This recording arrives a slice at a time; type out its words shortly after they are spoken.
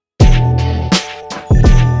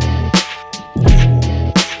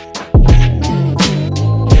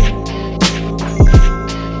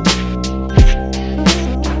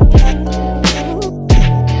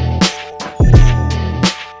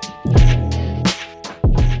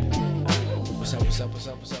What's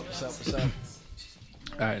up?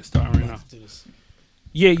 All right, starting right now.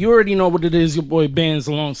 Yeah, you already know what it is. Your boy Bands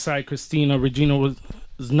alongside Christina. Regina was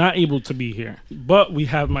not able to be here, but we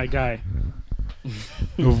have my guy.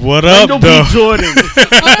 What up, Michael though? B. Jordan.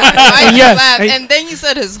 And then you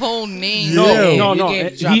said his whole name. No.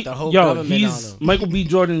 Drop the whole government He's on him. Michael B.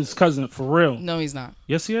 Jordan's cousin, for real. No, he's not.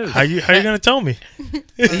 Yes, he is. How you gonna tell me?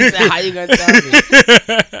 He said, how you gonna tell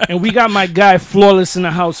me? And we got my guy Flawless in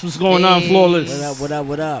the house. What's going on, Flawless? What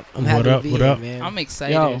up? I'm What happy up, to be what here, up? man. I'm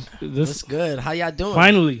excited. Yo, What's this good? How y'all doing?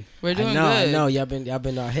 finally. We're doing I good. know. Y'all been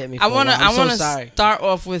hitting me. For I a while. I'm wanna so sorry. start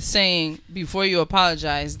off with saying before you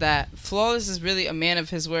apologize that Flawless is really a man of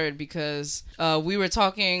his word because we were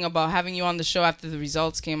talking about having you on the show after the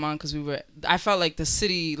results came on because I felt like the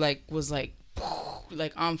city was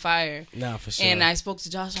on fire. No, for sure. And I spoke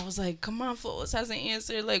to Josh. I was like, "Come on, Flawless hasn't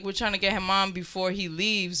answered. Like we're trying to get him on before he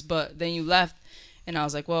leaves, but then you left." And I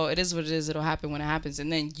was like, "Well, it is what it is. It'll happen when it happens."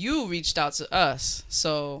 And then you reached out to us,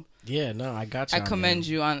 so. Yeah, no, I got you. I commend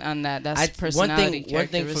you on that. That's personality. One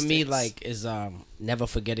thing for me, characteristics. is never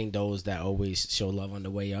forgetting those that always show love on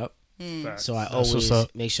the way up. Facts. So I That's what's always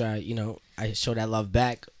up. make sure I show that love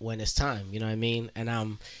back when it's time. You know what I mean? And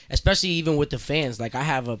especially even with the fans, like I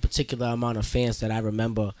have a particular amount of fans that I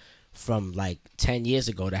remember from like 10 years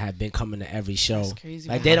ago that have been coming to every show. That's crazy.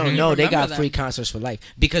 Like How they do don't you know they remember got them? free concerts for life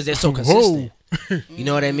because they're so consistent. You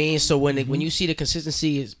know what I mean? So when you see the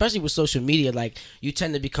consistency, especially with social media, like you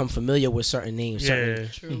tend to become familiar with certain names,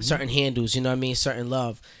 certain handles. You know what I mean? Certain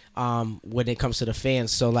love. When it comes to the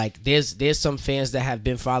fans, so like there's some fans that have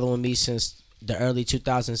been following me since the early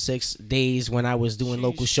 2006 days when I was doing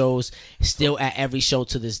local shows, still at every show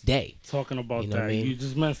to this day. Talking about You know that, what I mean? you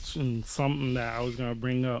just mentioned something that I was gonna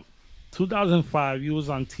bring up. 2005, you was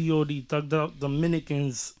on TOD Thugged Up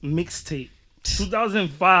Dominicans mixtape.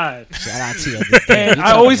 2005. Shout out to you. And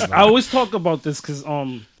I always talk about this because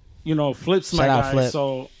Flip's my Shout out guy,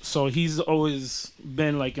 Flip. so he's always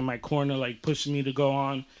been like in my corner, like pushing me to go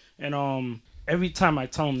on. And every time I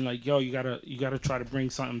tell him like, yo, you gotta try to bring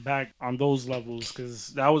something back on those levels because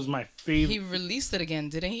that was my favorite. He released it again,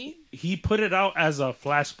 didn't he? He put it out as a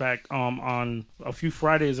flashback on a few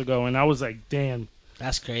Fridays ago, and I was like, damn.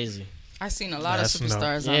 That's crazy. I seen a lot That's of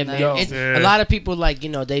superstars Yeah, on that. man. Yeah. A lot of people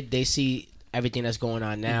they see everything that's going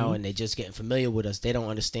on now and they just getting familiar with us. They don't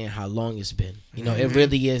understand how long it's been. You know, it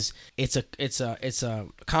really is. It's a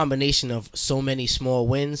combination of so many small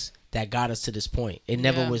wins that got us to this point. It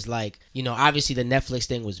never was like, obviously the Netflix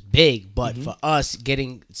thing was big, but for us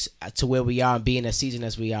getting to where we are and being as seasoned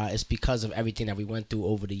as we are, it's because of everything that we went through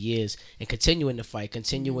over the years and continuing to fight,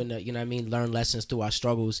 continuing to, learn lessons through our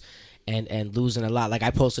struggles and losing a lot. Like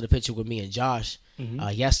I posted a picture with me and Josh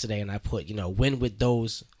yesterday and I put, win with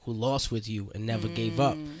those who lost with you and never gave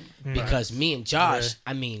up. Because me and Josh,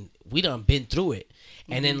 we done been through it.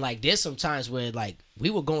 And then like there's some times where like we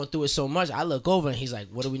were going through it so much, I look over and he's like,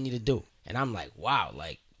 what do we need to do? And I'm like, wow,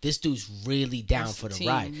 like this dude's really down for the team,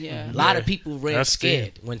 ride. yeah. A lot of people ran That's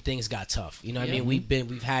scared when things got tough. You know what I mean?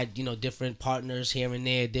 We've had, different partners here and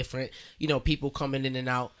there, different, people coming in and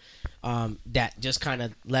out that just kind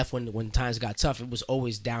of left when times got tough. It was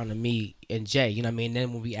always down to me and Jay, you know what I mean?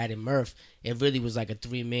 Then when we added Murph, it really was like a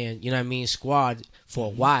 3-man, squad for a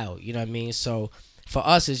while, you know what I mean? So for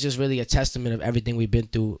us, it's just really a testament of everything we've been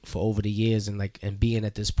through for over the years and being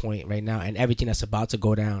at this point right now and everything that's about to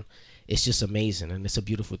go down. It's just amazing and it's a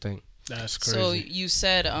beautiful thing. That's crazy. So you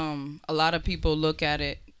said a lot of people look at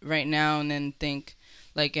it right now and then think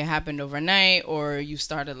like it happened overnight or you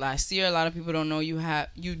started last year. A lot of people don't know you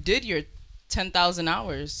did your 10,000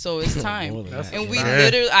 hours, so it's time. And we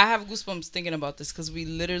literally, I have goosebumps thinking about this because we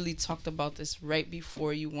literally talked about this right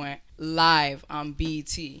before you went live on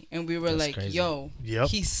BET, and we were That's like, crazy. "Yo, Yep.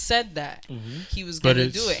 he said that he was But gonna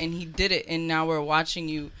do it, and he did it, and now we're watching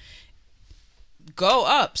you go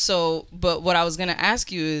up." So, but what I was gonna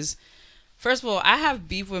ask you is, first of all, I have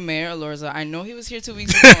beef with Mayor Alorza. I know he was here 2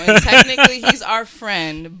 weeks ago, and technically he's our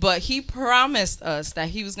friend, but he promised us that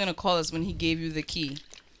he was gonna call us when he gave you the key.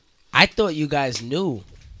 I thought you guys knew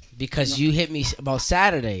because you hit me about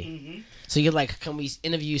Saturday. So you're like, can we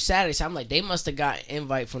interview you Saturday? So I'm like, they must have got an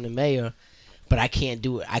invite from the mayor, but I can't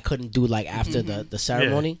do it. I couldn't do like after the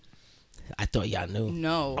ceremony. I thought y'all knew.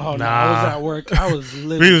 No. Oh, no, Nah. I was at work. I was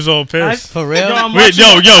living. We was all pissed. For real? I'm We watching-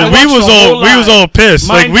 I we watched was the whole all live. pissed.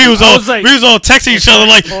 Mind Like we you, was I all was like- we was all texting each other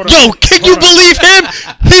like, Hold on. yo, can you believe him?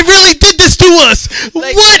 He really did this to us.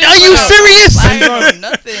 Like, What? Are you serious? Fire,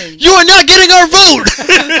 nothing. You are not getting our vote.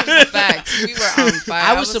 Facts. We were on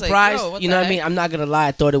fire. I was surprised. Like, yo, you know the what I mean? heck? I'm not gonna lie.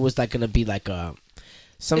 I thought it was like gonna be like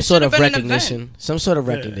some It sort of should've been an recognition. Some sort of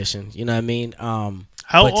recognition. You know what I mean?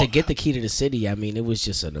 But to get the key to the city, I mean, it was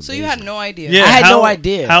just an amazing. So you had no idea. Yeah, I had no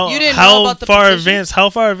idea. You didn't know about the petition? How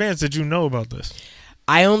far advanced did you know about this?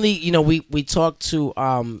 I only, we talked to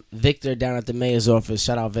Victor down at the mayor's office.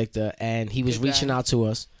 Shout out Victor, and he was reaching out to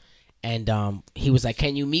us, and he was like,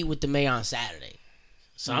 "Can you meet with the mayor on Saturday?"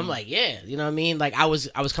 So I'm like, "Yeah," you know what I mean. Like I was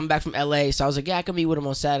coming back from LA, so I was like, "Yeah, I can meet with him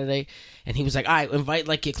on Saturday," and he was like, "All right, invite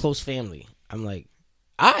like your close family." I'm like,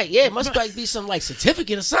 "All right, yeah, it must like be some like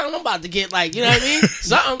certificate or something. I'm about to get like, you know what I mean?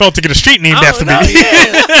 Something. About to get a street named after me. Yeah.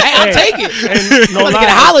 Hey, I'll take it. And I'm about to get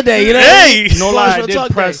a holiday, you know? Hey! No Florence lie, Real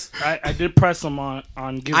Talk Day. I did press him on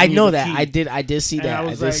giving I me know the that. key. I did see And that. I I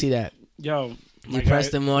was did like, see that. Yo, You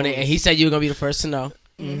pressed him on it, and he said you were gonna be the first to know.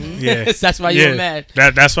 Yeah, That's why you were mad.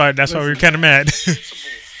 That's why we were kind of mad.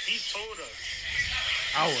 He told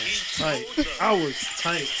us. I was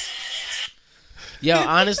tight. Yo,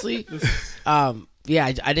 honestly,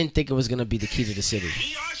 yeah, I didn't think it was gonna be the key to the city.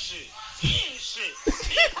 He our shit. He ain't shit.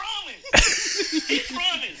 He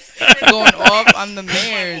promised. Going off on the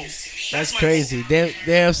mayor. That's crazy.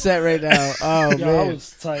 They're upset right now. Oh Yo, man. I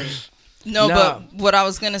was tight. No, Nah. but what I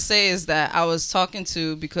was gonna say is that I was talking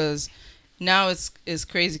to, because now it's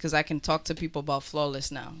crazy because I can talk to people about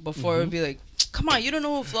Flawless now. Before it would be like, come on, you don't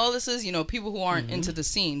know who Flawless is? You know, people who aren't into the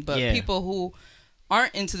scene, but Yeah. people who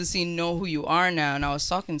aren't into the scene know who you are now. And I was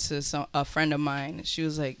talking to a friend of mine. She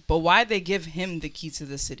was like, but why they give him the key to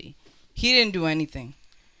the city? He didn't do anything.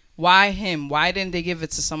 Why him? Why didn't they give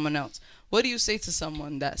it to someone else? What do you say to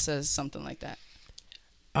someone that says something like that?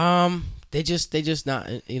 They just not,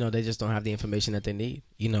 they just don't have the information that they need,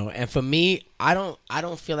 and for me, I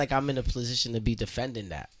don't feel like I'm in a position to be defending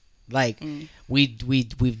that. Like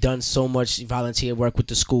we've done so much volunteer work with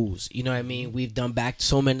the schools, you know what I mean? We've done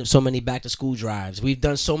so many back to school drives. We've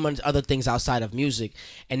done so many other things outside of music,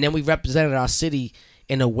 and then we represented our city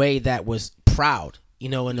in a way that was proud.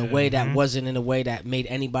 In a way that wasn't in a way that made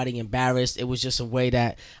anybody embarrassed. It was just a way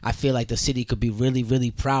that I feel like the city could be really, really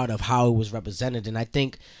proud of how it was represented. And I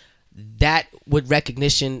think that with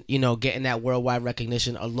recognition, getting that worldwide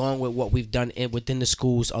recognition, along with what we've done within the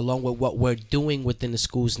schools, along with what we're doing within the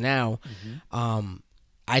schools now,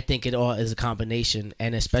 I think it all is a combination,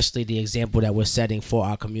 and especially the example that we're setting for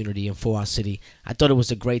our community and for our city. I thought it was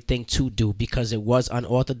a great thing to do because it was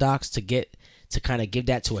unorthodox to kind of give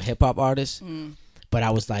that to a hip hop artist. But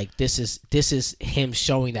I was like, this is him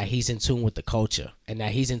showing that he's in tune with the culture and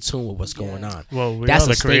that he's in tune with what's going on. Well, we That's are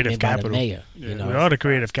the a creative statement by the capital. mayor. We are the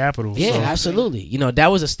creative capital. Yeah, so. absolutely. That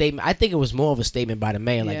was a statement. I think it was more of a statement by the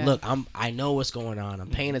mayor. Like, Yeah. look, I know what's going on. I'm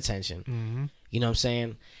paying attention. Mm-hmm. You know what I'm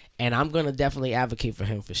saying? And I'm gonna definitely advocate for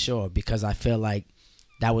him for sure, because I feel like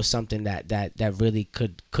that was something that really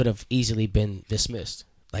could have easily been dismissed.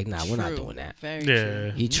 Like, nah, we're not True. doing that. Very Yeah.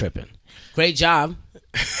 true. He tripping. Great job,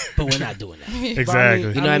 but we're not doing that. Exactly.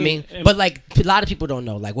 You know what I mean? But like a lot of people don't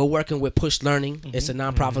know. Like, we're working with Push Learning. It's a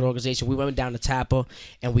nonprofit organization. We went down to Tampa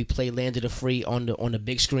and we played Land of the Free on the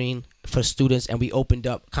big screen for students, and we opened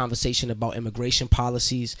up conversation about immigration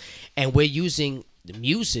policies, and we're using the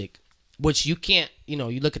music, which you can't. You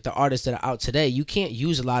look at the artists that are out today. You can't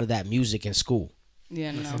use a lot of that music in school.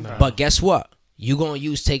 Yeah, no. But guess what? You gonna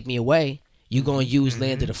use Take Me Away. You gonna use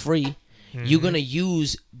Land of the Free. You're gonna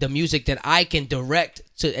use the music that I can direct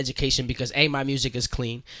to education, because A, my music is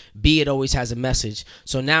clean, B, it always has a message.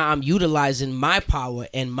 So now I'm utilizing my power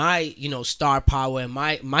and my star power and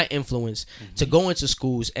my influence to go into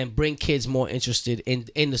schools and bring kids more interested in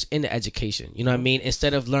the education. You know what I mean?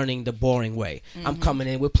 Instead of learning the boring way. I'm coming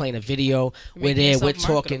in, we're playing a video, we're Making there, we're yourself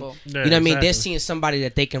talking. marketable. Yeah, You know what I mean? exactly. They're seeing somebody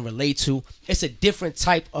that they can relate to. It's a different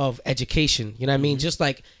type of education. You know what I mean? Just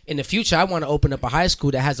like in the future, I want to open up a high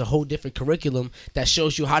school that has a whole different curriculum that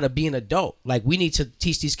shows you how to be an adult. Like, we need to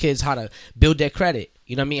teach these kids how to build their credit.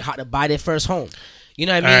 You know what I mean? How to buy their first home. You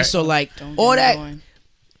know what I mean? Alright. So like Don't all get me that, going.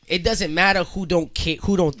 it doesn't matter who don't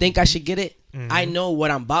think I should get it. I know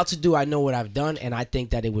what I'm about to do. I know what I've done, and I think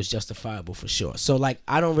that it was justifiable for sure. So like,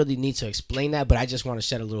 I don't really need to explain that, but I just want to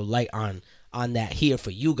shed a little light on that here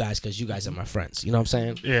for you guys, because you guys are my friends. You know what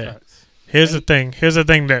I'm saying? Yeah. Here's the thing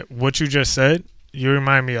that what you just said, you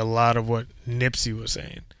remind me a lot of what Nipsey was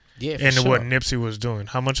saying. Yeah, for And sure. what Nipsey was doing.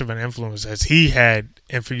 How much of an influence has he had,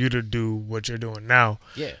 and for you to do what you're doing now,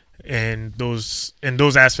 Yeah. and those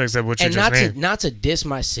aspects of what you And just named. not to diss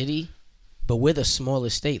my city, but we're the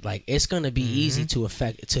smallest state. Like, it's gonna be easy to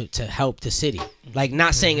help the city. Like,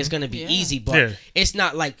 not saying it's gonna be Yeah. easy, but Yeah. it's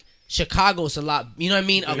not like Chicago's a lot, you know what I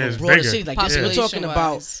mean, of It's a broader bigger. city. Like this, we're talking about,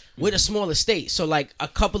 Population-wise. we're a smaller state. So like a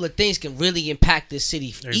couple of things can really impact this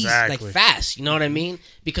city like Exactly. fast, you know what I mean?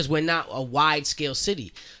 Because we're not a wide scale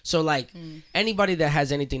city. So like anybody that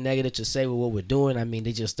has anything negative to say with what we're doing, I mean,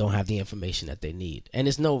 they just don't have the information that they need. And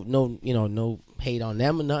it's no hate on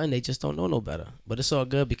them or nothing. They just don't know no better. But it's all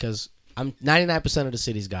good because I'm 99% of the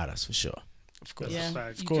city's got us for sure. Of course. Yeah,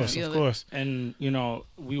 fact. you Of course. can Of feel it. course. And you know,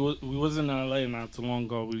 we was in LA not too long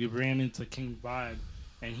ago. We ran into King Vibe,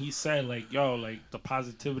 and he said like, "Yo, like the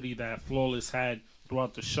positivity that Flawless had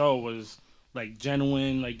throughout the show was like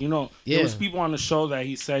genuine. Like there Yeah. was people on the show that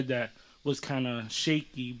he said that was kind of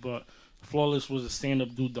shaky, but Flawless was a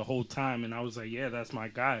stand-up dude the whole time." And I was like, "Yeah, that's my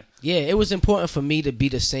guy." Yeah, it was important for me to be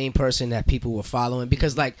the same person that people were following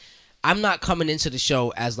because like I'm not coming into the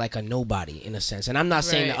show as like a nobody in a sense. And I'm not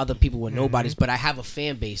saying that Right. other people were nobodies, but I have a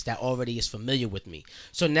fan base that already is familiar with me.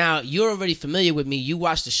 So now you're already familiar with me. You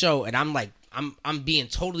watch the show and I'm like, I'm being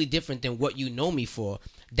totally different than what you know me for.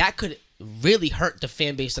 That could really hurt the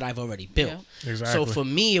fan base that I've already built. Yeah. Exactly. So for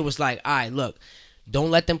me, it was like, all right, look, don't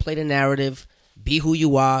let them play the narrative. Be who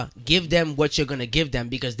you are. Give them what you're gonna give them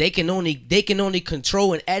because they can only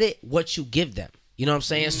control and edit what you give them. You know what I'm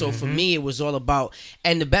saying? So for me, it was all about.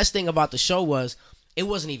 And the best thing about the show was, it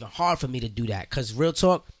wasn't even hard for me to do that because real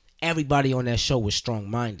talk, everybody on that show was strong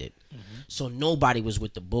minded. So nobody was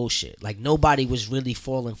with the bullshit. Like nobody was really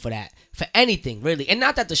falling for that, for anything really. And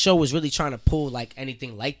not that the show was really trying to pull like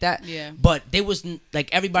anything like that. Yeah. But there was like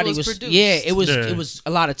everybody It was was produced. yeah, it Yeah. was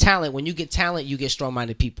a lot of talent. When you get talent, you get strong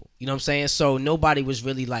minded people. You know what I'm saying? So nobody was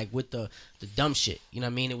really like with the dumb shit. You know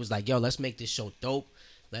what I mean? It was like, yo, let's make this show dope.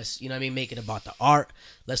 Let's, you know what I mean, make it about the art.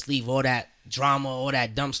 Let's leave all that drama, all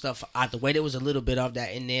that dumb stuff out the way. There was a little bit of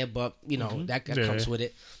that in there, but you know, that Yeah. comes with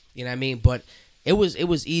it. You know what I mean? But it was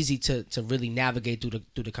easy to really navigate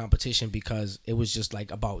through the competition because it was just like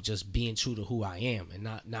about just being true to who I am and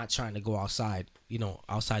not trying to go outside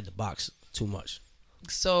the box too much.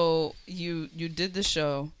 So you did the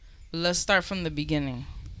show. Let's start from the beginning.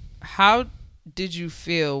 How did you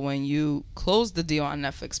feel when you closed the deal on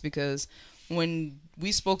Netflix? Because when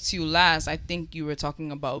we spoke to you last, I think you were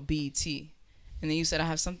talking about BET. And then you said, I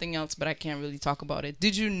have something else, but I can't really talk about it.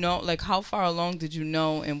 Did you know, like, how far along did you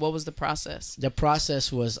know, and what was the process? The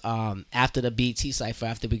process was after the BET cipher,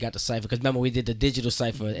 after we got the cipher, because remember we did the digital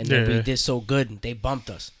cipher, and then we Yeah. did so good, they bumped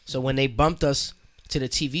us. So when they bumped us to the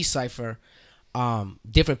TV cipher,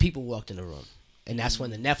 different people walked in the room, and that's when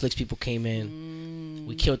the Netflix people came in.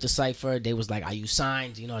 We killed the cipher. They was like, "Are you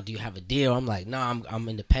signed? You know, do you have a deal?" I'm like, "No, I'm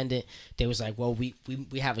independent." They was like, "Well, we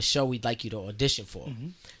have a show we'd like you to audition for."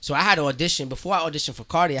 So I had to audition before I auditioned for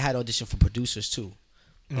Cardi. I had to audition for producers too.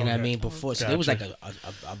 You know what I Okay. mean? Before, so there was like Gotcha.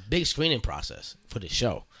 a big screening process for the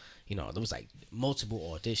show. You know, there was like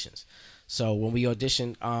multiple auditions. So when we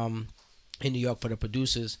auditioned in New York for the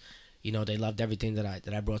producers, you know, they loved everything that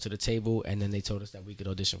I brought to the table, and then they told us that we could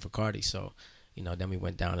audition for Cardi. So, you know, then we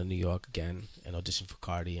went down to New York again and auditioned for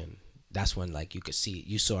Cardi, and that's when like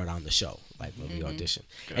you saw it on the show, like when we auditioned.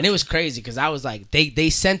 And it was crazy because I was like, they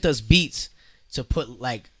sent us beats to put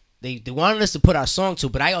like they wanted us to put our song to,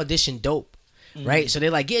 but I auditioned dope. Right, so they're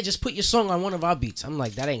like, yeah, just put your song on one of our beats. I'm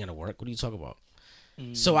like, that ain't gonna work. What are you talking about?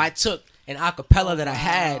 So I took an acapella that I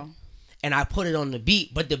had, and I put it on the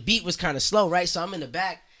beat, but the beat was kind of slow, right? So I'm in the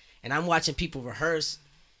back, and I'm watching people rehearse,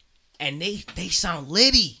 and they sound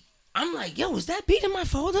litty. I'm like, yo, is that beat in my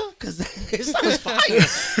folder? Because it sounds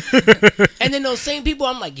fire. And then those same people,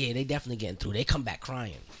 I'm like, yeah, they definitely getting through. They come back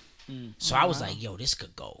crying. So I was like, yo, this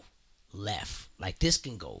could go left. Like, this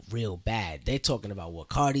can go real bad. They're talking about what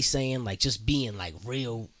Cardi's saying, like, just being, like,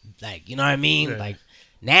 real, like, you know what I mean? Yeah. Like,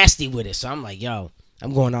 nasty with it. So I'm like, yo,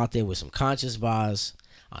 I'm going out there with some conscious bars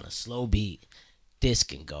on a slow beat. This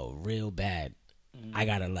can go real bad. I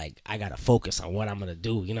gotta focus on what I'm gonna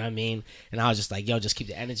do, you know what I mean? And I was just like, yo, just keep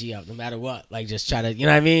the energy up no matter what. Like, just try to, you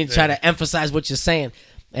know what I mean? Try to emphasize what you're saying.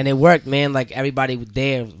 And it worked, man. Like, everybody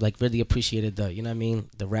there, like, really appreciated the, you know what I mean,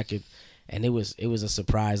 the record. And it was a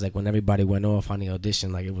surprise, like, when everybody went off on the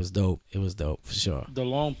audition, like, it was dope. It was dope, for sure. The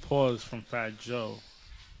long pause from Fat Joe.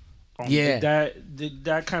 Yeah. Did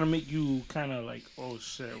that kind of make you kind of like, oh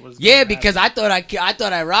shit? What's Yeah, gonna because happen? I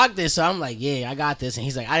thought I rocked this, so I'm like, yeah, I got this. And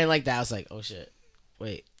he's like, I didn't like that. I was like, oh shit,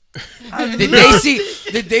 wait.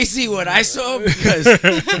 Did they see what I saw? Because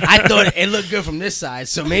I thought it looked good from this side,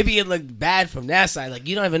 so maybe it looked bad from that side. Like,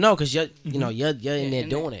 you don't even know because you're in there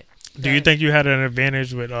doing it. Do you think you had an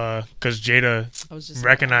advantage with because Jada I was just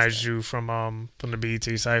recognized you from the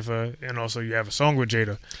BET cipher, and also you have a song with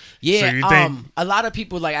Jada? Yeah, So you think- a lot of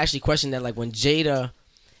people like actually question that. Like when Jada,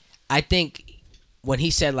 I think when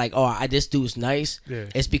he said like, "Oh, this dude's nice," Yeah.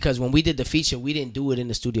 it's because when we did the feature, we didn't do it in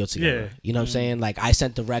the studio together. Yeah. You know what I'm saying? Like I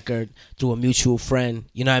sent the record through a mutual friend.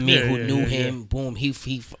 You know what I mean? Yeah, Who yeah, knew yeah, him? Boom, he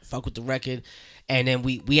fuck with the record, and then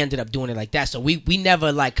we ended up doing it like that. So we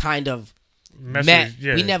never like kind of met.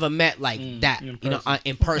 Yeah. We never met like that. in You know, person.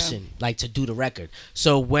 in person, like to do the record.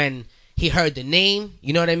 So when he heard the name,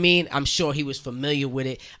 you know what I mean? I'm sure he was familiar with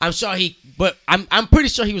it. I'm pretty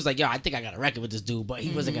sure he was like, yo, I think I got a record with this dude, but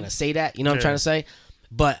he wasn't gonna say that. You know what I'm Yeah. trying to say?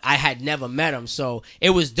 But I had never met him, so it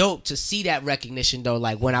was dope to see that recognition though.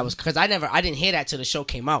 Like when I didn't hear that till the show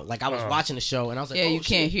came out. Like I was watching the show and I was like, Yeah, oh, you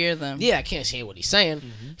can't shit. hear them. Yeah, I can't hear what he's saying.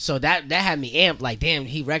 So that had me amped. Like, damn,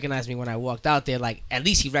 he recognized me when I walked out there. Like, at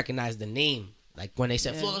least he recognized the name. Like when they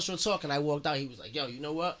said Flawless Real Talk and I walked out, he was like, yo, you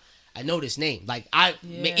know what? I know this name. Like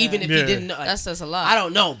even if he Yeah. didn't know, like, That says a lot. I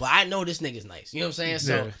don't know, but I know this nigga's nice. You know what I'm saying?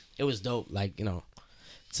 So Yeah. it was dope. Like, you know,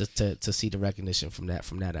 to see the recognition from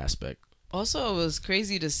that aspect. Also, it was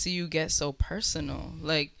crazy to see you get so personal.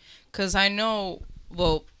 Like, because I know,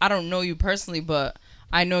 well, I don't know you personally, but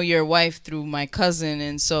I know your wife through my cousin.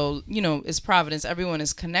 And so, you know, it's Providence. Everyone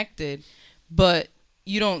is connected. But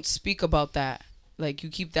you don't speak about that. Like, you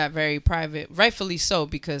keep that very private. Rightfully so,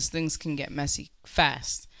 because things can get messy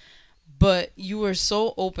fast. But you were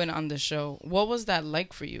so open on the show. What was that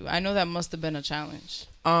like for you? I know that must have been a challenge.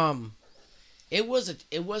 It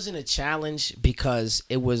wasn't a challenge because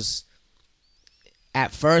it was.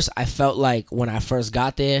 At first, I felt like when I first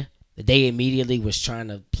got there, they immediately was trying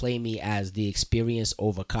to play me as the experienced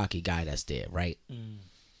over cocky guy that's there, right?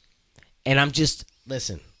 And I'm just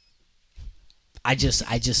listen. I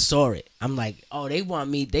just saw it. I'm like, oh, they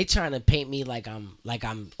trying to paint me like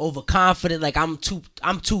I'm overconfident, like I'm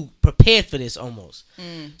too prepared for this almost.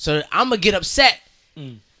 So I'm gonna get upset.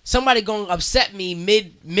 Somebody gonna upset me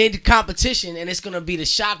mid competition, and it's gonna be the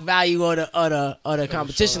shock value of the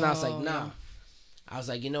competition. I was like, nah. I was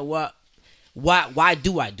like, you know what? Why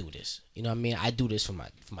do I do this? You know what I mean? I do this for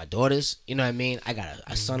my daughters. You know what I mean? I got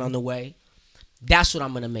a son on the way. That's what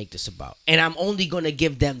I'm gonna make this about, and I'm only gonna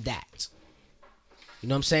give them that. You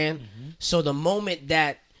know what I'm saying? So the moment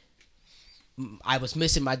that I was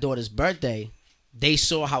missing my daughter's birthday, they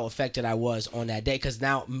saw how affected I was on that day. Because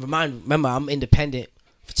now, remember, I'm independent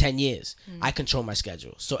for 10 years. I control my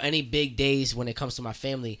schedule. So any big days when it comes to my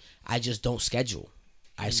family, I just don't schedule.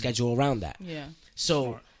 I schedule around that. Yeah.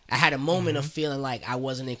 So I had a moment of feeling like I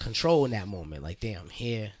wasn't in control in that moment. Like, damn, I'm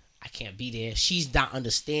here. I can't be there. She's not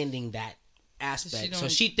understanding that aspect. So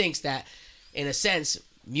she thinks that, in a sense,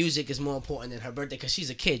 music is more important than her birthday because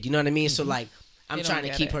she's a kid. You know what I mean? So, like, I'm You trying don't to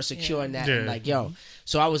get keep it. her secure in that. Yeah. And, like, yo.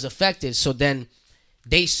 So I was affected. So then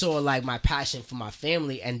they saw, like, my passion for my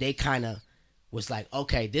family, and they kind of was like,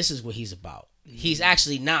 okay, this is what he's about. He's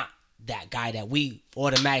actually not that guy that we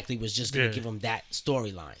automatically was just gonna give him that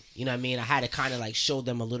storyline. You know what I mean? I had to kind of like show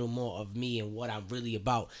them a little more of me and what I'm really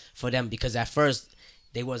about for them, because at first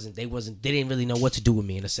they didn't really know what to do with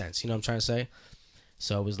me in a sense. You know what I'm trying to say?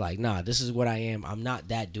 So it was like, nah, this is what I am. I'm not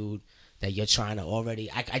that dude that you're trying to already.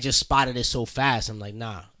 I just spotted it so fast. I'm like,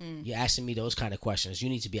 nah, you're asking me those kind of questions. You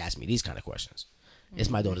need to be asking me these kind of questions. It's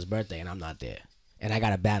my daughter's birthday and I'm not there, and I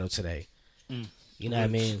got a battle today. You know what I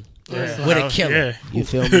mean? Yeah. With a killer. Yeah. You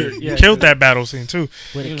feel me? You killed that battle scene too.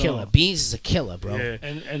 With a You killer. know. Beans is a killer, bro. Yeah.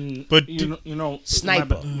 And But you know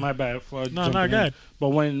Sniper. my bad for No, jumping no, in. go ahead. But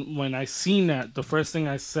when I seen that, the first thing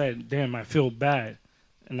I said, damn, I feel bad,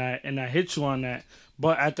 and I hit you on that.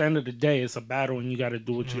 But at the end of the day, it's a battle, and you got to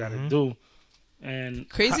do what you got to do. And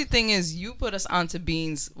Crazy thing is, you put us onto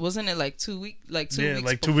Beans. Wasn't it like 2 weeks? Like 2 Yeah, weeks.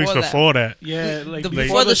 like 2 weeks that? before that. yeah, like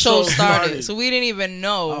Before the show started, so we didn't even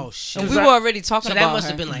know. Oh, shit. And we Is were that- already talking So about that must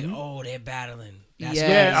have her. been like, oh, they're battling. That's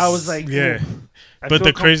Yeah. Yeah, I was like, Yeah. ooh. I But feel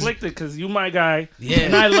the crazy- conflicted because you my guy, Yeah.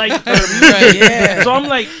 and I like her Right. music. Yeah. So I'm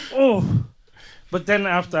like, oh. But then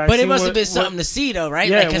after I But it seen must have what- been something to see, though, right?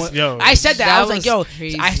 Yeah, Like, 'cause Yo. I said that. That I was like, was yo,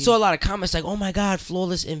 crazy. I saw a lot of comments like, oh my God,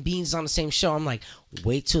 Flawless and Beans on the same show. I'm like,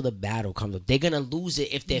 wait till the battle comes up. They're going to lose it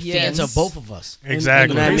if they're fans Yes. of both of us.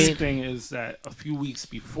 Exactly. You know what I The mean? crazy thing is that a few weeks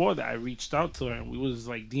before that, I reached out to her and we was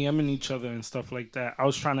like DMing each other and stuff like that. I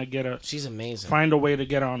was trying to get her, She's amazing. find a way to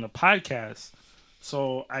get her on the podcast.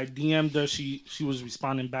 So I DM'd her. She was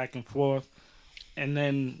responding back and forth, and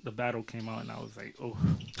then the battle came out, and I was like, oh,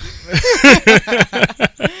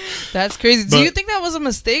 That's crazy. Do But- you think that was a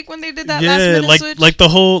mistake when they did that last Yeah, minute switch? like the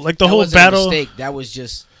whole That whole wasn't battle. a mistake. That was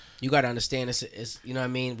just, you got to understand, it's, you know what I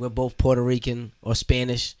mean? We're both Puerto Rican or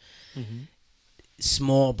Spanish.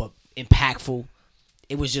 Small but impactful.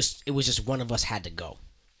 It was just one of us had to go.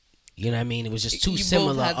 You know what I mean? It was just too You both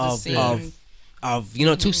similar had the of same-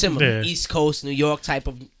 too similar. Yeah. East Coast, New York type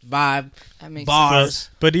of vibe, That makes bars.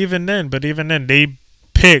 But even then, they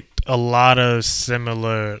picked a lot of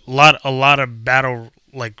a lot of battle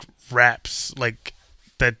like raps like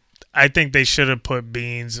that. I think they should have put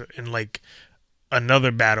Beans in like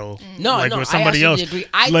another battle, No, like no, with somebody I else. absolutely agree.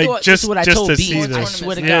 I Like, thought just- this is what I just told to see Beans. I this.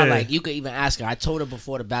 swear to Yeah. God, like you could even ask her. I told her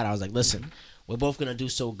before the battle. I was like, listen, we're both gonna do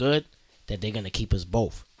so good that they're gonna keep us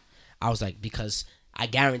both. I was like, because I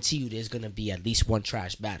guarantee you, there's gonna be at least one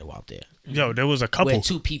trash battle out there Yo, there was a couple. where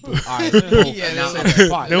two people are both Yeah, now there on the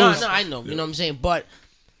part. there No, was- no, I know. You know what I'm saying, but.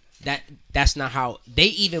 That's not how they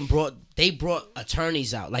even brought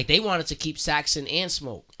attorneys out. Like they wanted to keep Saxon and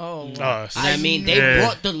Smoke. Oh, You know what I mean? They Yeah.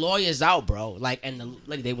 brought the lawyers out, bro. Like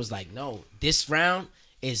they was like, no, this round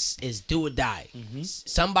is do or die.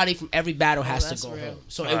 Somebody from every battle has to that's go real. home.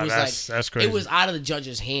 So Oh, it was that's like crazy. it was out of the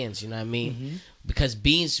judge's hands. You know what I mean? Because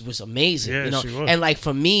Beans was amazing. Yeah, you know, she was. and like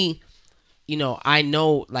for me, you know, I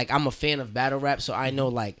know like I'm a fan of battle rap, so I know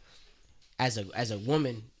like as a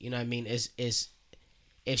woman, you know what I mean, is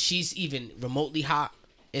if she's even remotely hot,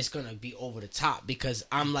 it's gonna be over the top because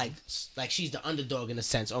I'm like she's the underdog in a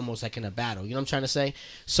sense, almost like in a battle. You know what I'm trying to say?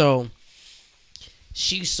 So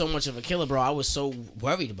she's so much of a killer, bro. I was so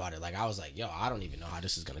worried about it. Like I was like, yo, I don't even know how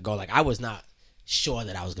this is gonna go. Like I was not sure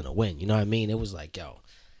that I was gonna win. You know what I mean? It was like, yo,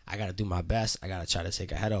 I gotta do my best. I gotta try to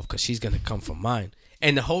take her head off because she's gonna come for mine.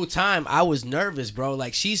 And the whole time I was nervous, bro.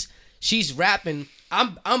 Like she's rapping.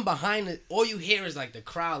 I'm behind it. All you hear is like the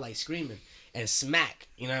crowd like screaming and smack.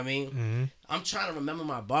 You know what I mean? I'm trying to remember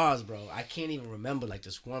my bars, bro. I can't even remember like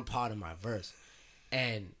this one part of my verse.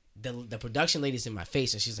 And the production lady's in my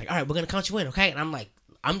face and she's like, all right, we're gonna count you in, okay? And I'm like,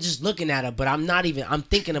 I'm just looking at her, but I'm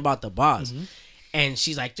thinking about the bars. And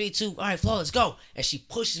she's like, 3, 2, all right, Flo, let's go. And she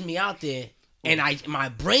pushes me out there and my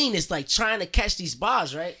brain is like trying to catch these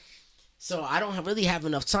bars, right? So I don't really have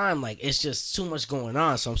enough time. Like it's just too much going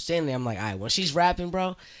on. So I'm standing there, I'm like, all right, when she's rapping,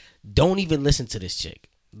 bro, don't even listen to this chick.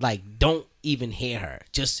 Like, don't even hear her.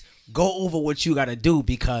 Just go over what you gotta do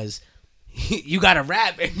because you gotta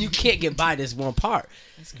rap and you can't get by this one part.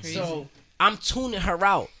 that's crazy. So I'm tuning her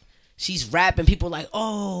out. She's rapping. People like,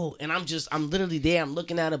 oh, and I'm literally there. I'm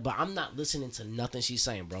looking at her, but I'm not listening to nothing she's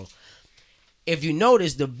saying, bro. If you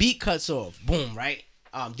notice, the beat cuts off. Boom, right?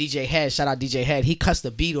 DJ Head, shout out DJ Head. He cuts the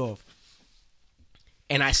beat off,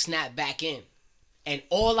 and I snap back in, and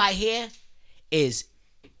all I hear is,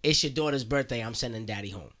 "It's your daughter's birthday. I'm sending daddy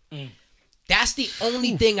home." That's the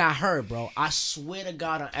only thing I heard, bro. I swear to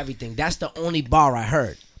God on everything. That's the only bar I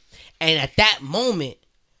heard. And at that moment,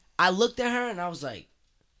 I looked at her and I was like,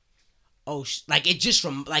 oh, like it just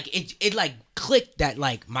from like it like clicked that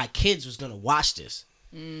like my kids was gonna watch this.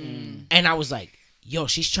 And I was like, yo,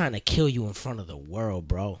 she's trying to kill you in front of the world,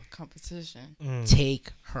 bro. Competition.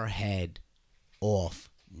 Take her head off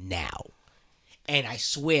now. And I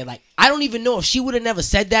swear, like, I don't even know if she would have never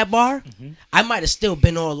said that bar. I might have still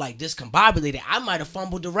been all like discombobulated. I might have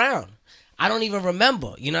fumbled around. I don't even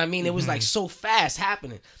remember. You know what I mean? It was like so fast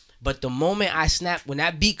happening. But the moment I snapped, when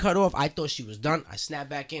that beat cut off, I thought she was done. I snapped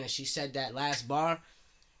back in and she said that last bar.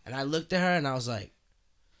 And I looked at her and I was like,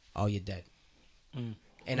 oh, you're dead.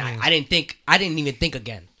 And I didn't even think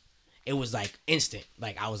again. It was like instant.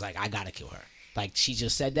 Like, I was like, I gotta kill her. Like, she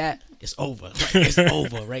just said that, it's over. Like, it's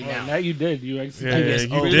over right now. That you did. You Yeah, executed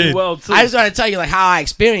you really did. well too. I just want to tell you like how I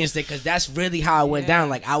experienced it because that's really how it went down.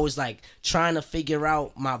 Like I was like trying to figure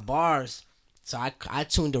out my bars, so I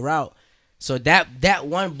tuned her out. So that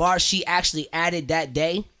one bar she actually added that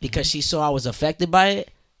day because she saw I was affected by it.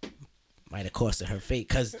 Might have costed her fate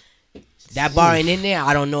because that bar ain't in there.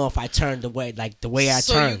 I don't know if I turned the way I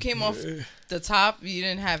So turned. you came off the top. You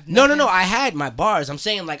didn't have No. nothing? I had my bars. I'm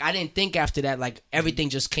saying like I didn't think after that. Like everything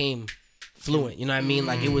just came fluent. You know what I mean?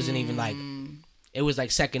 Like it wasn't even like it was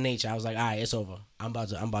like second nature. I was like, all right, it's over. I'm about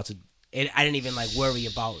to. I didn't even like worry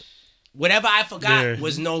about whatever I forgot Yeah.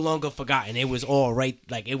 was no longer forgotten. It was all right.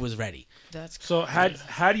 Like it was ready. That's So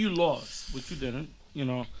had you lost, which you didn't, you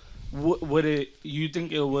know, would it? You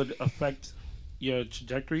think it would affect your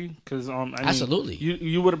trajectory? Because I mean, Absolutely.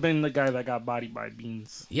 you would have been the guy that got bodied by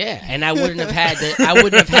Beans. Yeah, and I wouldn't have had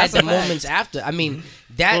the moments after. I mean,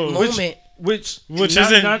 that Oh, moment. Which Which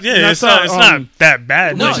not- isn't, not- yeah, not it's not that, that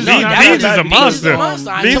bad. No, Beans, no, that Beans was is a bad. monster.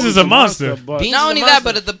 I Beans told is you, a monster. but Beans not is only a that,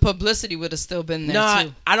 monster. but the publicity would have still been there No,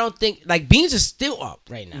 too. I don't think like Beans is still up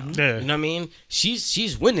right now. Yeah. You know what I mean?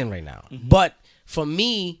 She's winning right now. But for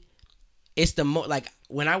me, it's the like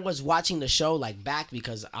when I was watching the show like back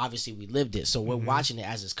because obviously we lived it, so we're watching it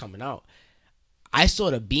as it's coming out. I saw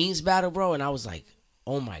the Beans battle, bro, and I was like,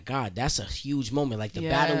 oh my God, that's a huge moment. Like the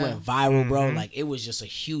battle Yeah. went viral, bro. Like it was just a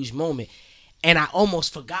huge moment. And I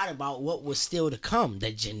almost forgot about what was still to come.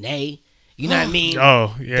 The Janae, you know what I mean?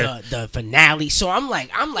 Oh, yeah. The finale. So I'm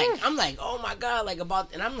like, oh my God, like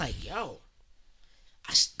about, and I'm like, yo,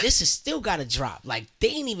 this is still got to drop. Like, they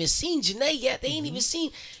ain't even seen Janae yet. They ain't even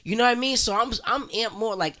seen, you know what I mean? So I'm amped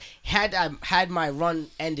more. Like, had my run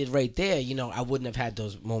ended right there, you know, I wouldn't have had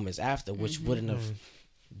those moments after, which wouldn't have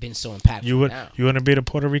been so impactful. You now. wouldn't be the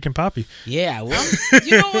Puerto Rican Poppy. Yeah, I would.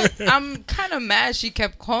 You know what? I'm kind of mad she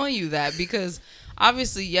kept calling you that because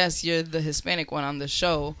obviously, yes, you're the Hispanic one on the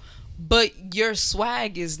show, but your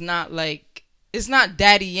swag is not like, it's not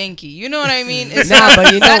Daddy Yankee. You know what I mean? It's Nah, but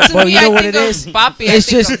you know, that to but me, you know I what think it of is? Papi, It's I think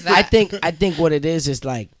just, of that. I think what it is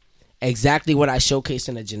like exactly what I showcased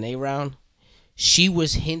in the Janae round. She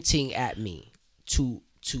was hinting at me to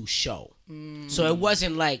show. So it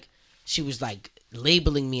wasn't like she was like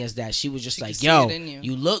labeling me as that. She was just She could like, see yo, it in you.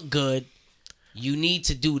 you look good. You need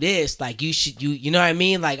to do this. Like, you should, you know what I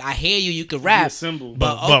mean? Like, I hear you could Be a rap. symbol.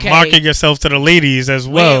 But okay, market yourself to the ladies as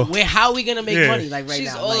well. where how are we gonna make Yeah. money like right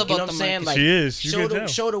She's now? all Like, you about know what the I'm saying? market. Like, She is. You can tell.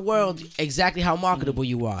 show the world exactly how marketable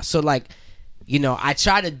you are. So like, you know, I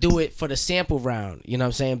try to do it for the sample round. You know what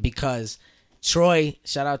I'm saying? Because Troy,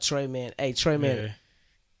 shout out Troy, man. Hey, Troy, man, Yeah.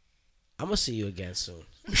 I'm gonna see you again soon.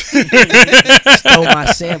 Stole my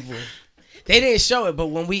sample. They didn't show it, but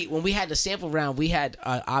when we had the sample round, we had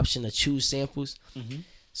an option to choose samples.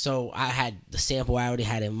 So I had the sample I already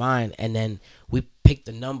had in mind, and then we picked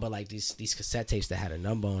the number, like these cassette tapes that had a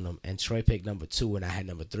number on them, and Troy picked number 2 and I had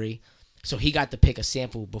number 3. So he got to pick a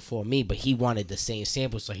sample before me, but he wanted the same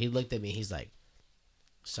sample. So he looked at me, he's like,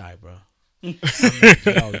 sorry, bro. I'm like,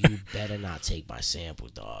 yo, you better not take my sample,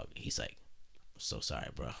 dog. He's like, so sorry,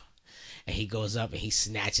 bro. And he goes up and he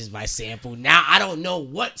snatches my sample. Now I don't know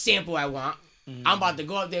what sample I want. I'm about to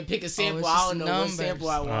go up there and pick a sample. it's I just don't know numbers. what sample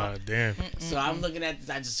I want. Oh, damn. So I'm looking at this.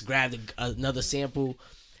 I just grabbed another sample.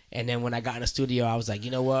 And then when I got in the studio, I was like,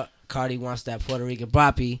 you know what? Cardi wants that Puerto Rican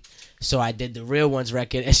Poppy. So I did the Real Ones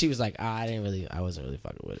record. And she was like, I wasn't really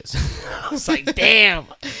fucking with it. I was like, damn.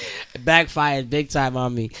 It backfired big time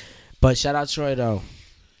on me. But shout out Troy, though.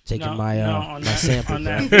 Taking Now- my now on my that- sample. on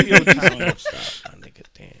bro. that video challenge. Oh, nigga,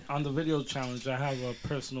 damn. On the video challenge, I have a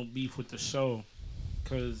personal beef with the show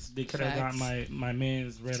because they could have got Facts. my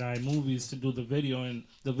man's Red Eye Movies to do the video, and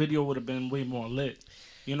the video would have been way more lit.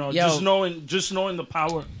 You know, Yo. just knowing the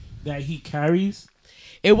power that he carries.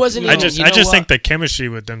 It wasn't I even, just you know what? think the chemistry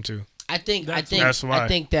with them two. I think That's why. I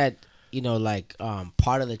think that, you know, like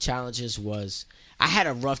part of the challenges was I had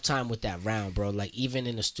a rough time with that round, bro. Like, even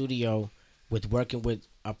in the studio with working with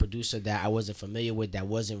a producer that I wasn't familiar with, that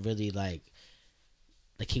wasn't really like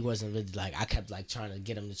he wasn't really like, I kept like trying to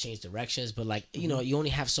get him to change directions, but like, you know, you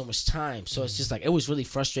only have so much time. So it's just like, it was really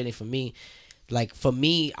frustrating for me. Like, for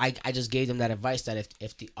me, I just gave them that advice that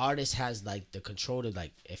if the artist has like the control to,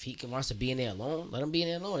 like, if he wants to be in there alone, let him be in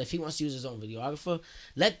there alone. If he wants to use his own videographer,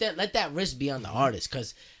 let that risk be on the artist.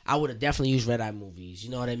 Because I would have definitely used Red Eye Movies.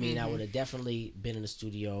 You know what I mean? I would have definitely been in the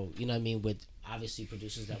studio. You know what I mean? With obviously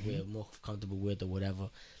producers that we're more comfortable with or whatever.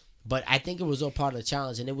 But I think it was all part of the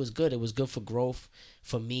challenge, and it was good. It was good for growth,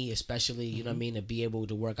 for me especially, you know what I mean, to be able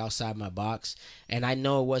to work outside my box. And I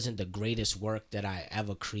know it wasn't the greatest work that I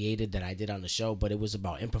ever created that I did on the show, but it was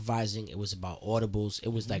about improvising. It was about audibles. It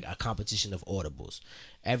was like a competition of audibles.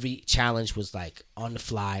 Every challenge was like on the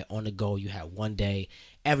fly, on the go. You had one day.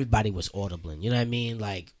 Everybody was audibling. You know what I mean?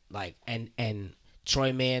 Like and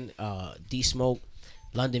Troy Man, D Smoke,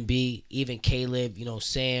 London B, even Caleb, you know,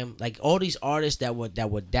 Sam, like all these artists that were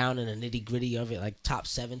down in the nitty gritty of it, like top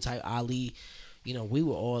 7 type Ali, you know, we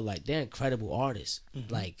were all like, they're incredible artists.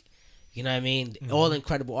 Like, you know what I mean? All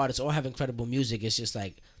incredible artists, all have incredible music. It's just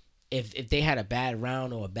like, if they had a bad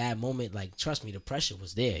round or a bad moment, like, trust me, the pressure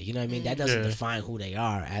was there. You know what I mean? That doesn't Yeah. define who they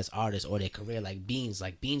are as artists or their career. Like Beans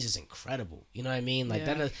is incredible. You know what I mean? Like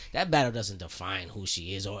Yeah. that battle doesn't define who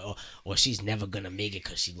she is or she's never gonna make it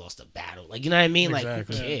because she lost a battle. Like, you know what I mean? Like,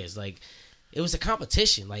 Exactly. who cares? Like, it was a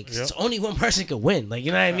competition. Like, Yep. it's only one person could win. Like,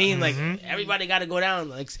 you know what I mean? Like, everybody got to go down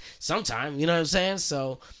like sometime. You know what I'm saying?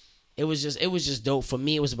 So it was just dope. For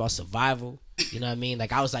me, it was about survival. You know what I mean?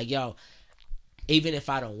 Like, I was like, yo, even if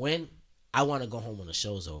I don't win, I want to go home when the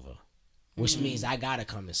show's over, which means I gotta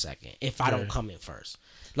come in second if I don't come in first.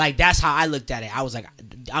 Like, that's how I looked at it. I was like,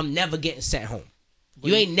 I'm never getting sent home.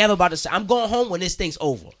 You ain't never about to say, I'm going home when this thing's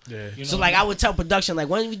over. Yeah. You So know, like, I would tell production, like,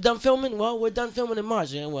 when we done filming? Well, we're done filming in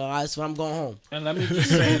March. Yeah, well, that's when I'm going home. and let me just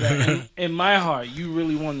say that in my heart, you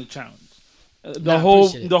really won the challenge. Nah, The I whole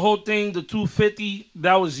appreciate it. the whole thing, the 250,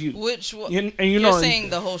 that was you. Which one? And you You're know, saying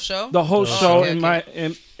the whole show? the whole Oh, show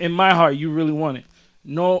okay, in my heart, you really won it.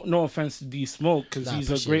 No offense to D Smoke because Nah, he's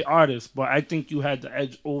a appreciate great it. artist, but I think you had the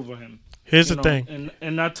edge over him. Here's You the know, thing.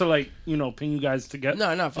 and not to like pin you guys together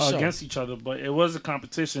No, for sure. against each other, but it was a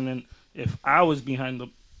competition, and if I was behind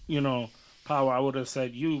the power, I would have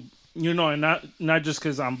said you, and not just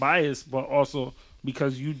because I'm biased, but also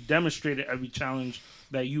because you demonstrated every challenge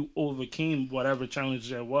that you overcame, whatever challenge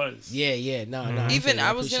there was. Yeah, no. Even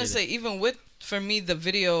I was appreciate gonna it. say, even with for me the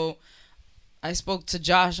video, I spoke to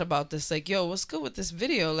Josh about this. Like, yo, what's good with this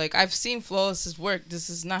video? Like, I've seen Flawless's work. This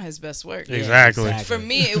is not his best work. Yeah, Exactly. For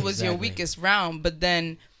me, it was your Exactly. weakest round. But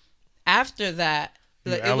then after that,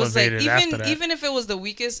 You like, it was like elevated after that. even if it was the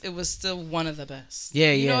weakest, it was still one of the best.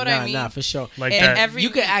 Yeah, you know what I mean? nah, for sure. Like And that. every You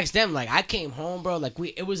could week- ask them. Like, I came home, bro. Like,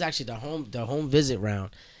 it was actually the home visit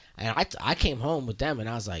round, and I came home with them, and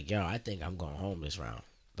I was like, yo, I think I'm going home this round.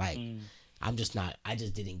 Like, I'm just not. I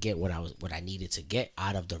just didn't get what I needed to get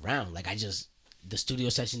out of the round. Like, the studio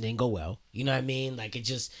session didn't go well. You know what I mean? Like,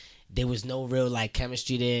 there was no real like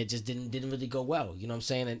chemistry there. It just didn't really go well. You know what I'm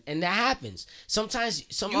saying? And that happens. Sometimes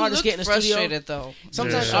some You artists look get in the studio. frustrated though.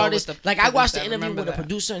 Sometimes Yeah. artists, With the like I watched the producer, I interview remember with a that.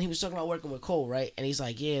 producer and he was talking about working with Cole, right? And he's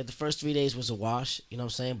like, yeah, the first 3 days was a wash, you know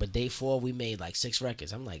what I'm saying? But day 4, we made like 6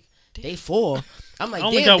 records. I'm like, day 4? I'm like, I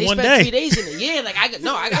only damn, got they one spent day. 3 days in it. Yeah, like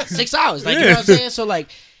I got 6 hours. Like, you know what I'm saying? So like,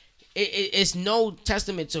 it's no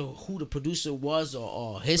testament to who the producer was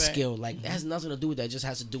or his Right. skill. Like, it has nothing to do with that. It just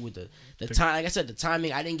has to do with the time. Like I said, the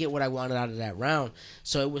timing. I didn't get what I wanted out of that round.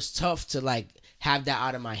 So it was tough to like have that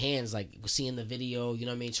out of my hands, like seeing the video, you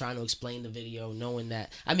know what I mean, trying to explain the video, knowing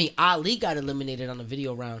that. I mean, Ali got eliminated on the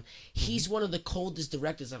video round. He's one of the coldest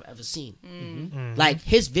directors I've ever seen. Like,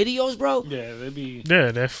 his videos, bro, Yeah, they be.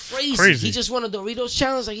 Yeah, they're crazy. He just won a Doritos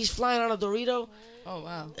challenge. Like, he's flying on a Dorito. Oh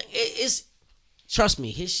wow. It's, trust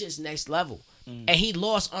me, his shit's next level. And he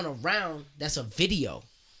lost on a round that's a video.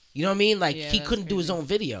 You know what I mean? Like, Yeah, he that's couldn't do his crazy. own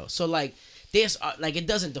video. So, like, there's, like, it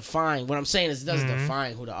doesn't define, what I'm saying is it doesn't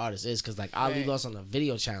define who the artist is. Because, like, Ali Right. lost on a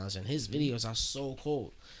video challenge, and his videos are so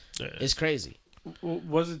cold. Yeah. It's crazy.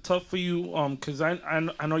 Was it tough for you? Because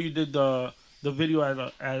I know you did the video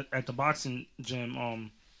at the boxing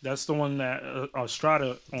gym. That's the one that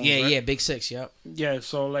Strata owns, Yeah, right? yeah, Big Six, yep. Yeah,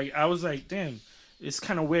 so like I was like, damn, it's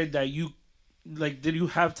kind of weird that you, like, did you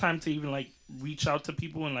have time to even like reach out to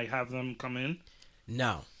people and like have them come in?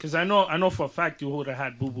 No. Because I know for a fact you would have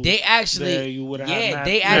had Boo Boo. They actually, there, you would have yeah, had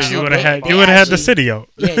they Matt- actually, you would have had they you would have had the actually- city out.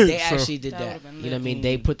 Yeah, they So- actually did That that. would've been You know what I lit. mean?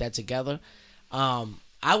 They put that together.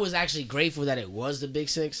 I was actually grateful that it was the Big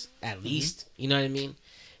Six, at least. You know what I mean?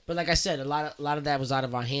 But like I said, a lot of that was out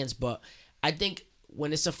of our hands. But I think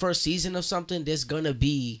when it's the first season of something, there's gonna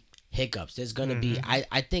be hiccups. There's gonna be.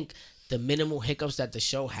 I think the minimal hiccups that the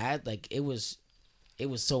show had, like it was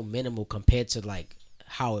so minimal compared to like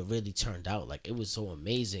how it really turned out. Like, it was so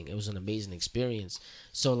amazing. It was an amazing experience.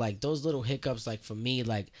 So like those little hiccups, like for me,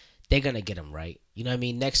 like they're gonna get them right. You know what I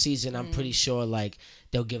mean? Next season, I'm pretty sure like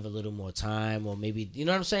they'll give a little more time, or maybe, you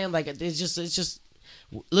know what I'm saying? Like it's just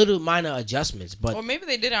little minor adjustments, but Or maybe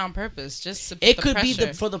they did it on purpose, just to put it the could be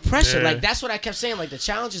pressure. for the pressure. Yeah. Like, that's what I kept saying. Like, the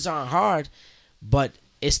challenges aren't hard, but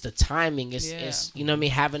it's the timing. It's you know what I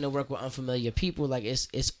mean, having to work with unfamiliar people. Like,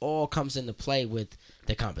 it's all comes into play with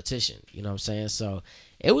the competition. You know what I'm saying? So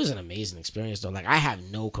it was an amazing experience though. Like, I have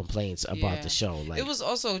no complaints about Yeah. the show. Like, It was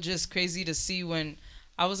also just crazy to see when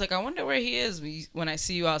I was like, I wonder where he is when I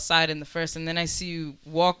see you outside in the first, and then I see you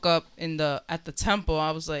walk up at the temple.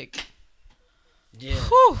 I was like, yeah.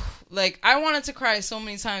 whew. Like, I wanted to cry so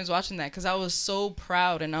many times watching that because I was so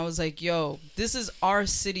proud, and I was like, yo, this is our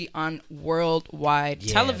city on worldwide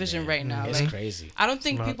Yeah, television man. right now. It's Like, crazy. I don't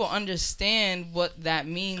think Nuts. people understand what that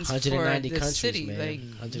means for 190 this countries, city. man. Like,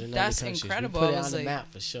 190 that's countries. incredible. We put I it was on the like,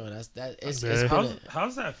 map for sure. It's Yeah. been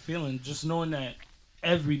How's that feeling? Just knowing that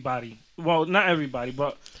everybody, well, not everybody,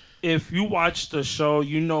 but if you watch the show,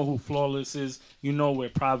 you know who Flawless is. You know where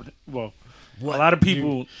Providence. Well, What? a lot of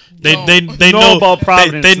people. They No. they Know know about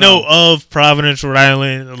Providence They know now. of Providence, Rhode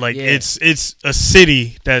Island. Like, Yeah. it's a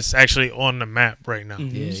city that's actually on the map right now.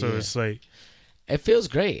 Yeah, So yeah. it's like, It feels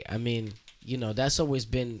great. I mean, you know, that's always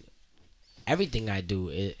been everything I do.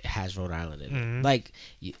 It has Rhode Island in it. Mhm. Like,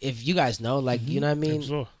 if you guys know, like, you know what I mean.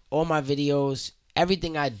 so- All my videos,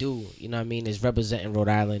 everything I do, you know what I mean, is representing Rhode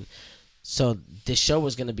Island. So this show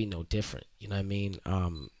is gonna be no different. You know what I mean?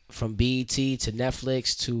 From BET to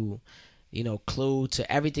Netflix to, you know, Clue to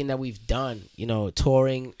everything that we've done. You know,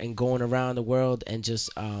 touring and going around the world and just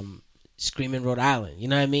screaming Rhode Island. You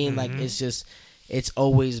know what I mean? Like, it's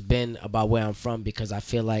always been about where I'm from, because I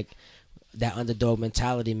feel like that underdog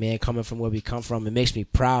mentality, man, coming from where we come from, it makes me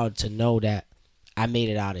proud to know that I made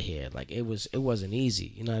it out of here. Like, it wasn't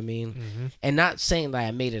easy. You know what I mean? And not saying that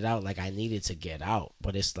I made it out like I needed to get out,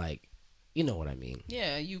 but it's like, you know what I mean?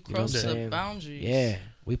 yeah, you You know what I'm crossed the saying? boundaries. Yeah,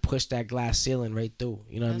 we pushed that glass ceiling right through.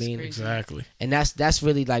 You know what I That's mean? crazy. exactly. And that's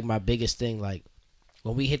really like my biggest thing. Like,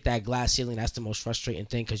 when we hit that glass ceiling, that's the most frustrating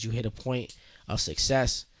thing, because you hit a point of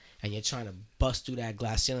success and you're trying to bust through that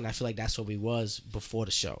glass ceiling. I feel like that's what we was before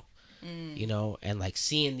the show. you know, and like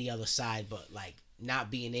seeing the other side, but like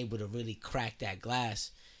not being able to really crack that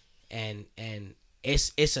glass, and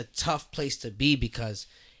it's a tough place to be because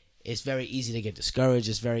it's very easy to get discouraged.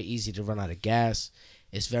 It's very easy to run out of gas.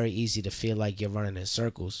 It's very easy to feel like you're running in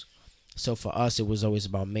circles. So for us, it was always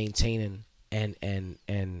about maintaining and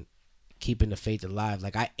keeping the faith alive.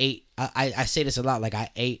 Like I say this a lot. Like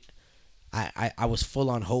I was full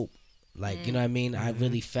on hope. Like, you know what I mean? I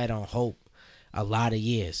really fed on hope a lot of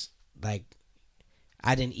years. Like,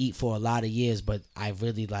 I didn't eat for a lot of years, but I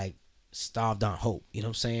really, like, starved on hope. You know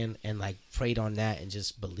what I'm saying? And, like, prayed on that and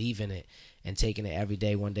just believe in it and taking it every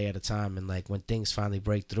day, one day at a time. And, like, when things finally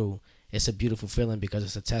break through, it's a beautiful feeling because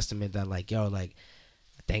it's a testament that, like, yo, like,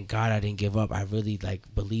 thank God I didn't give up. I really, like,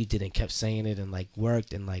 believed it and kept saying it and, like,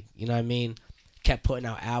 worked and, like, you know what I mean? Kept putting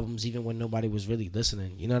out albums even when nobody was really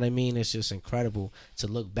listening. You know what I mean? It's just incredible to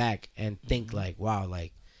look back and think like, wow,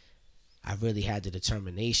 like I really had the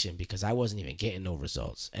determination because I wasn't even getting no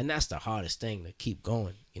results. And that's the hardest thing, to keep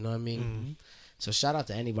going. You know what I mean? So shout out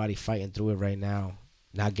to anybody fighting through it right now,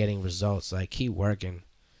 not getting results. Like, keep working.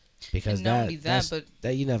 Because And not only that, but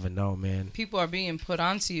that you never know, man. people are being put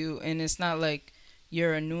onto you, and it's not like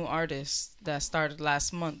you're a new artist that started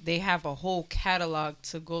last month. They have a whole catalog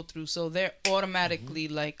to go through, so they're automatically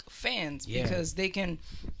like fans because they can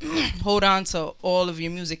hold on to all of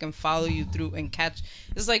your music and follow you through and catch.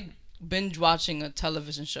 It's like binge watching a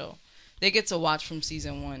television show. They get to watch from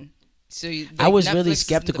season 1. So I was Netflix really is in the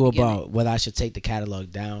skeptical beginning. about whether I should take the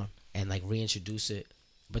catalog down and like reintroduce it.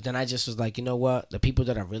 But then I just was like, you know what? The people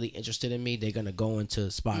that are really interested in me, they're going to go into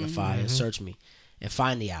Spotify and search me and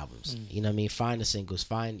find the albums. You know what I mean? Find the singles,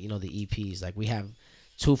 find, you know, the EPs. Like, we have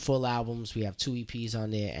 2 full albums, we have 2 EPs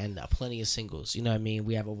on there, and plenty of singles. You know what I mean?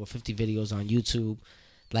 We have over 50 videos on YouTube.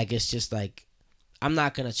 Like, it's just like, I'm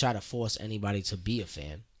not going to try to force anybody to be a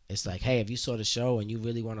fan. It's like, hey, if you saw the show and you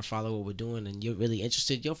really want to follow what we're doing and you're really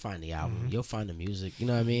interested, you'll find the album. You'll find the music. You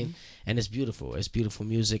know what I mean? And it's beautiful. It's beautiful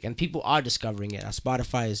music. And people are discovering it. Our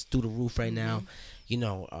Spotify is through the roof right now. You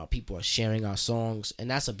know, people are sharing our songs.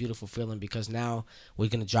 And that's a beautiful feeling because now we're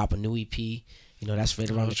going to drop a new EP. You know, that's right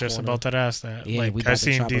around I the was just corner. about to ask that. Yeah, like, we I about to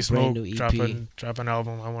seen drop a D brand Smoke new EP. drop an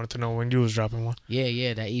album. I wanted to know when you was dropping one.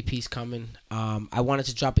 Yeah, that EP's coming. I wanted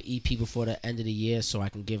to drop an EP before the end of the year so I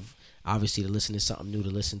can give, obviously, the listeners something new to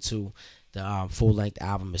listen to. The full-length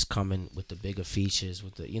album is coming with the bigger features,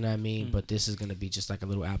 with the, you know what I mean? But this is going to be just like a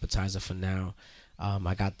little appetizer for now.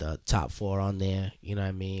 I got the top 4 on there, you know what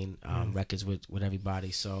I mean? Records with everybody.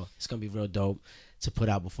 So it's going to be real dope to put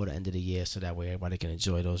out before the end of the year so that way everybody can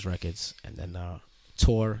enjoy those records. And then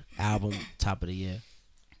tour, album, top of the year.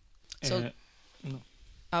 So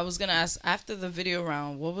I was going to ask, after the video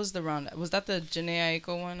round, what was the round? Was that the Janae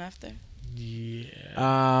Aiko one after?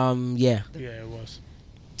 Yeah. Yeah. Yeah, it was.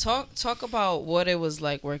 Talk about what it was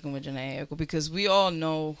like working with Janae Aiko, because we all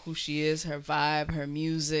know who she is, her vibe, her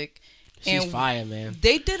music. She's and fire, man.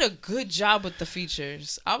 They did a good job with the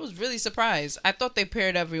features. I was really surprised. I thought they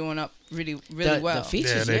paired everyone up really well. The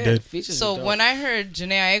features, Yeah, they did. The features So were dope. when I heard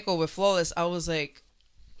Janae Aiko with Flawless, I was like,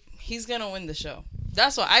 he's going to win the show.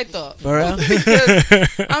 That's what I thought. For real? Because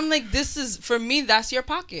I'm like, this is, for me, that's your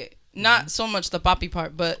pocket. Not so much the poppy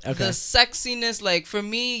part, but Okay. the sexiness. Like, for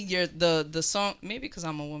me, you're the song, maybe because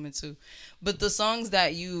I'm a woman too, but the songs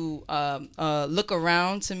that you look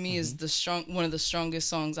around, to me, is one of the strongest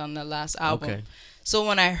songs on the last album. Okay. So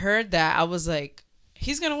when I heard that, I was like,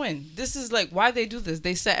 he's gonna win. This is like, why they do this?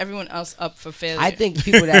 They set everyone else up for failure. I think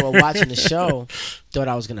people that were watching the show thought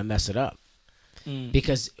I was going to mess it up.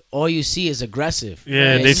 Because all you see is aggressive.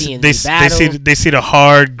 Yeah, You're they seeing they battle. see the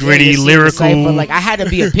hard, gritty, Yeah, you see the lyrical. cypher. Like, I had to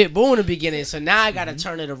be a pit bull in the beginning, so now I got to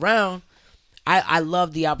turn it around. I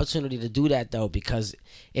love the opportunity to do that though, because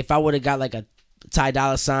if I would have got like a Ty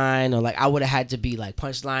Dolla Sign, or like I would have had to be like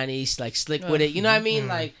punchline-y, like slick with it. You know what I mean?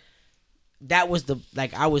 Like, that was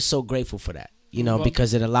I was so grateful for that. You know, Well-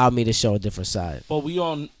 because it allowed me to show a different side. But we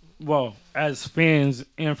all, as fans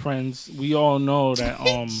and friends, we all know that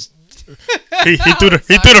he threw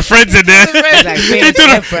the friends in there. Like, fans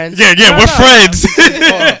and friends. Yeah, we're friends.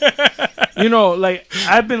 you know, like,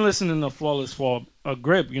 I've been listening to Flawless for a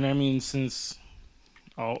grip, you know what I mean, since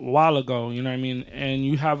a while ago, you know what I mean, and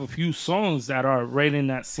you have a few songs that are right in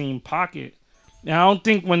that same pocket. And I don't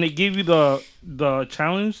think when they gave you the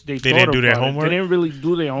challenge, they thought didn't do their about it. homework? They didn't really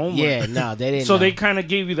do their homework. Yeah, no, they didn't. So know. they kind of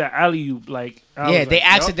gave you the alley-oop, like, I Yeah, was they like,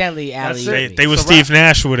 yup. accidentally That's alley. it. they was So Steve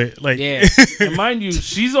Nash with it. Like, Yeah. And mind you,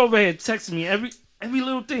 she's over here texting me every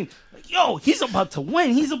little thing. Like, yo, he's about to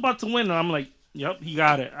win. He's about to win. And I'm like, yep, he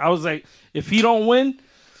got it. I was like, if he don't win,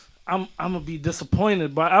 I'm gonna be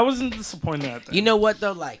disappointed. But I wasn't disappointed at that. You know what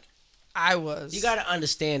though? Like, I was. you gotta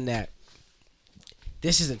understand that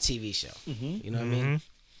this is a TV show. Mhm. You know what I mean?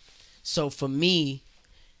 So for me,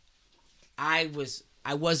 I was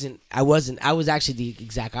actually the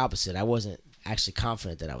exact opposite. I wasn't actually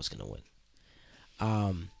confident that I was gonna win.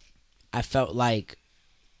 I felt like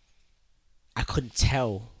I couldn't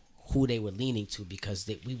tell who they were leaning to because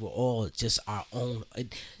we were all just our own.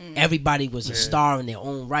 Everybody was a star in their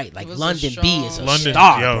own right. Like was London a B is a strong-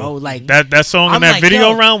 star, yo, bro. Like that song I'm in that like, video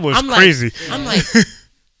yo, round was I'm like- crazy. I'm like,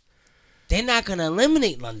 they're not gonna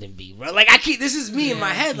eliminate London B, bro. Like this is me in my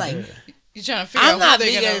head. Like You trying to figure I'm out not who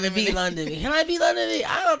they're gonna gonna be eliminate. London B. Can I be London B?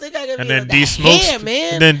 I don't think I can And be. then that D Smoke, hair,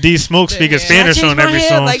 man. and then D Smoke speaking hair. Spanish Can I on change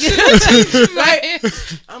every my song. hair? Like,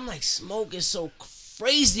 Right. I'm like, Smoke is so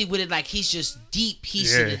crazy with it. Like he's just deep.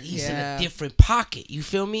 He's Yeah. he's in Yeah. a different pocket. You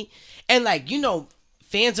feel me? And like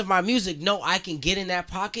fans of my music know I can get in that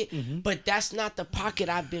pocket, but that's not the pocket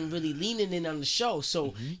I've been really leaning in on the show.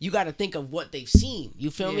 So you got to think of what they've seen. You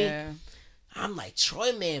feel me? Yeah. I'm like,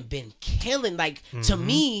 Troy Man been killing. Like to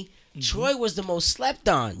me, Troy was the most slept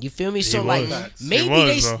on. You feel me? So like was. maybe He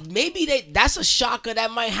was, bro. maybe that's a shocker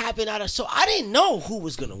that might happen out of. So I didn't know who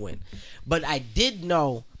was gonna win, but I did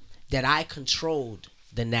know that I controlled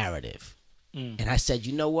the narrative, and I said,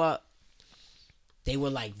 you know what? They were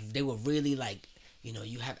really like,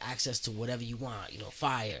 you have access to whatever you want.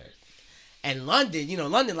 Fire. And London,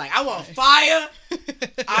 London, like, I want fire.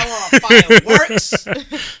 I want fireworks.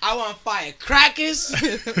 I want firecrackers.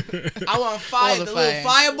 I want All the little fire.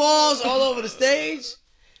 fireballs all over the stage.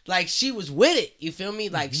 Like, she was with it. You feel me?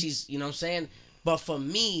 Like, she's, you know what I'm saying? But for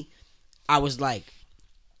me, I was like,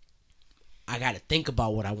 I got to think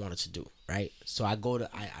about what I wanted to do, right? So I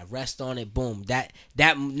rest on it. Boom. That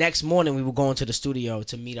next morning, we were going to the studio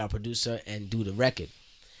to meet our producer and do the record.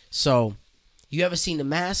 So, you ever seen The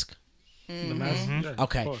Mask? The Mask? Yeah, of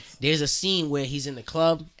Okay, course. there's a scene where he's in the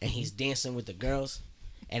club and he's dancing with the girls,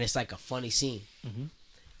 and it's like a funny scene.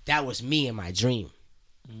 That was me in my dream,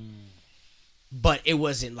 but it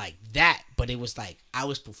wasn't like that. But it was like I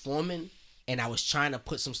was performing and I was trying to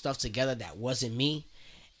put some stuff together that wasn't me,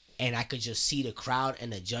 and I could just see the crowd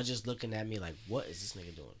and the judges looking at me like, "What is this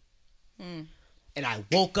nigga doing?" And I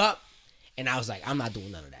woke up and I was like, "I'm not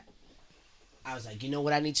doing none of that." I was like, "You know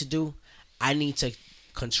what I need to do? I need to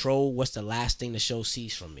control what's the last thing the show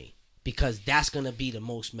sees from me, because that's gonna be the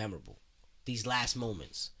most memorable, these last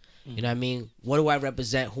moments." You know what I mean? What do I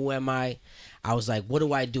represent? Who am I? I was like, what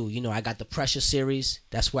do I do? I got the Pressure series.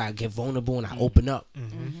 That's where I get vulnerable and I open up.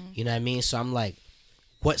 You know what I mean? So I'm like,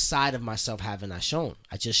 what side of myself haven't I shown?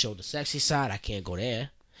 I just showed the sexy side. I can't go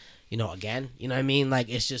there. Again. You know what I mean? Like,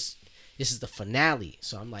 it's just, this is the finale.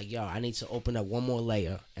 So I'm like, yo, I need to open up one more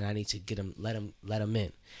layer and I need to let him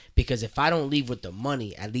in. Because if I don't leave with the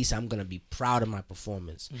money, at least I'm going to be proud of my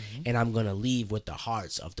performance. And I'm going to leave with the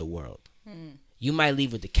hearts of the world. You might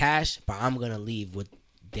leave with the cash, but I'm going to leave with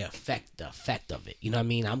the effect of it. You know what I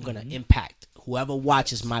mean? I'm going to impact whoever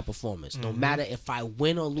watches my performance. No matter if I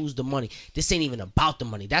win or lose the money. This ain't even about the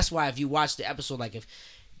money. That's why if you watch the episode, like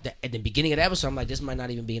at the beginning of the episode, I'm like, this might not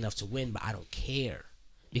even be enough to win, but I don't care.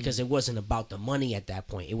 Because it wasn't about the money at that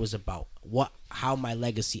point. It was about how my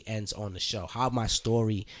legacy ends on the show, how my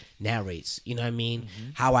story narrates. You know what I mean?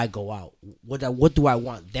 How I go out. What do I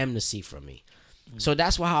want them to see from me? So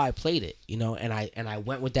that's how I played it, And I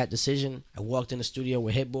went with that decision. I walked in the studio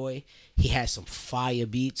with Hit Boy. He had some fire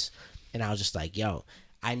beats, and I was just like, "Yo,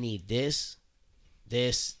 I need this,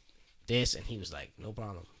 and he was like, "No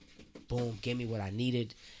problem." Boom, gave me what I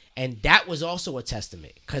needed, and that was also a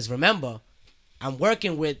testament. Cause remember, I'm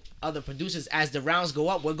working with other producers. As the rounds go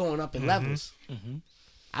up, we're going up in levels.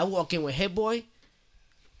 I walk in with Hit Boy.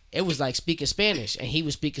 It was like speaking Spanish, and he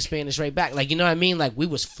was speaking Spanish right back. Like, you know what I mean? Like, we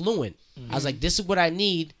was fluent. I was like, this is what I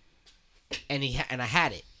need, and I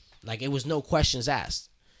had it. Like, it was no questions asked.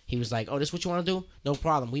 He was like, oh, this what you want to do? No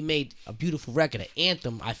problem. We made a beautiful record, an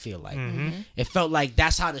anthem, I feel like. It felt like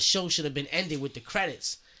that's how the show should have been ended, with the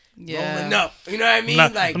credits. Yeah. Rolling up. You know what I mean?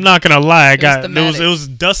 I'm not gonna lie. thematic. It was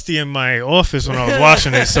dusty in my office when I was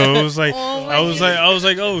watching it, so it was like Oh, I was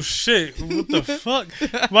like, oh shit, what the fuck?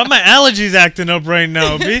 Why my allergies acting up right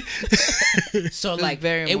now, B? So was like,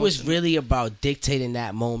 very it was emotional. really about dictating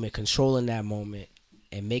that moment, controlling that moment,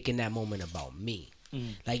 and making that moment about me.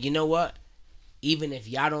 Like, you know what? Even if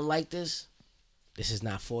y'all don't like this is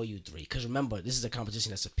not for you three. Because remember, this is a competition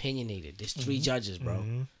that's opinionated. There's 3 judges, bro.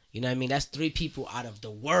 You know what I mean? That's 3 people out of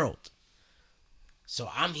the world. So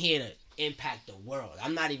I'm here to impact the world.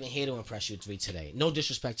 I'm not even here to impress you 3 today. No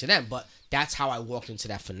disrespect to them, but that's how I walked into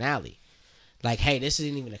that finale. Like, hey, this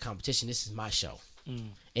isn't even a competition. This is my show.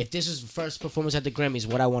 If this is the first performance at the Grammys,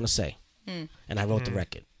 what I want to say. And I wrote the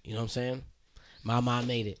record. You know what I'm saying? My mom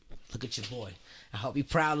made it. look at your boy. I hope you're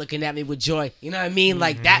proud looking at me with joy. You know what I mean?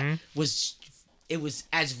 Like that was, it was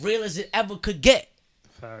as real as it ever could get.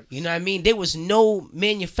 Facts. You know what I mean? There was no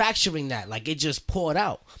manufacturing that. Like it just poured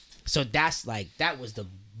out. So that's like, that was the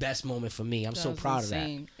best moment for me. I'm so proud of that.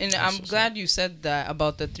 And I'm glad you said that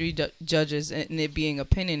about the three judges and it being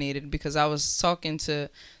opinionated, because I was talking to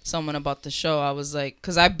someone about the show. I was like,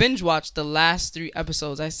 because I binge watched the last 3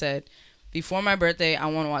 episodes. I said, before my birthday, I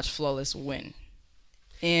want to watch Flawless win.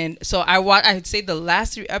 And so I'd say the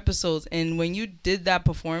last 3 episodes, and when you did that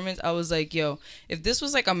performance, I was like, yo, if this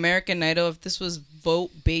was like American Idol, if this was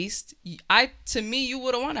vote based, to me, you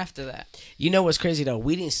would have won after that. You know what's crazy though?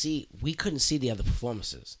 We couldn't see the other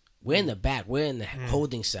performances. We're in the back. We're in the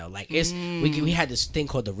holding cell. Like we had this thing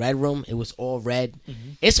called the red room. It was all red.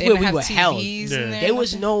 It's They where didn't we have were held. TVs in there, There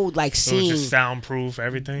was nothing? no like So it's scene. just soundproof,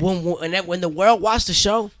 everything. When the world watched the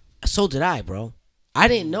show, so did I, bro. I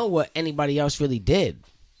didn't know what anybody else really did.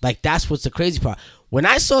 Like that's what's the crazy part. When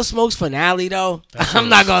I saw Smoke's finale though, I'm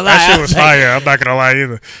not gonna lie. That I shit was like, fire. I'm not gonna lie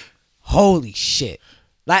either. holy shit!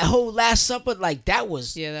 Like whole Last Supper, like that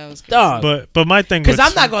was Yeah, that was crazy. dog. But my thing, Because with,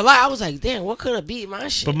 I'm not gonna lie, I was like, damn, what could have beat my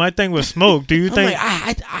shit? But my thing with Smoke, do you I'm think?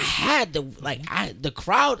 like, I had the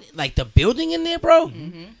crowd, like the building in there, bro,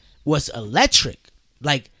 was electric.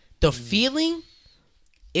 Like the feeling,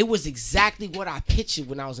 it was exactly what I pictured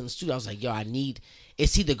when I was in the studio. I was like, yo,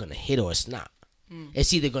 it's either gonna hit or it's not.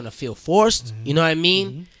 It's either gonna feel forced, you know what I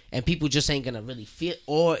mean, and people just ain't gonna really feel,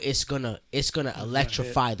 or it's gonna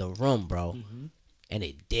electrify the room, bro. And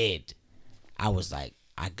it did. I was like,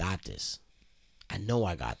 I got this. I know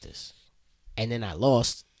I got this. And then I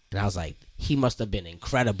lost, and I was like, he must have been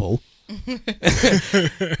incredible.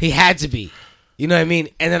 He had to be. You know what I mean?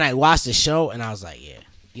 And then I watched the show, and I was like, yeah.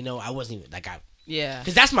 You know, I wasn't even, like, Yeah.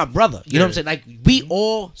 because that's my brother. You know what I'm saying?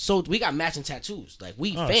 Like, we got matching tattoos. Like,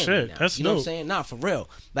 we Oh, family shit. now. That's you know what I'm dope. saying? Nah, for real.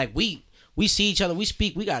 Like, we see each other. We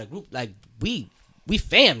speak. We got a group. Like, we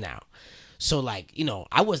fam now. So, like, you know,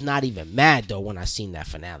 I was not even mad, though, when I seen that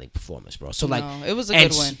finale performance, bro. So, like. No, it was a and,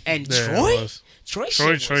 good one. And Yeah, it Troy? was.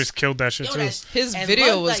 Troy Troy's killed that shit Yo, too. that's- His and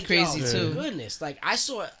video Love, was like, crazy, yo, too. Goodness, like I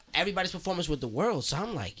saw everybody's performance with the world, so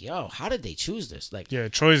I'm like, yo, how did they choose this? Like, Yeah,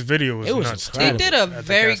 Troy's video was It was nuts. incredible. They too, did a at the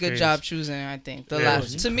very good Cascades. job choosing. I think the Yeah, it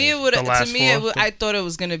last. was To me, it would. The To last me, four? I thought it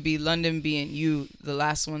was gonna be London B and you, the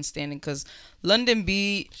last one standing, because London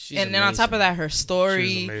B, She's and then on top amazing. of that, her story.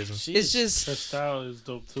 She's amazing. It's just. Her style is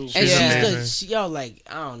dope too. and She's Yeah. amazing. yo, like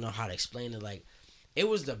I don't know how to explain it. Like, it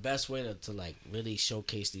was the best way to like really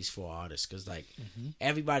showcase these 4 artists, because like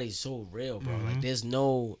everybody's so real, bro. Like, there's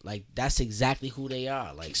no like that's exactly who they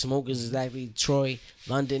are. Like, Smoke is exactly Troy,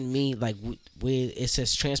 London, me. Like, we it's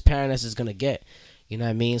as transparent as it's gonna get. You know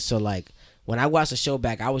what I mean? So like, when I watched the show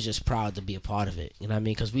back, I was just proud to be a part of it. You know what I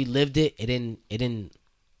mean? Because we lived it. It didn't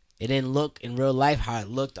look in real life how it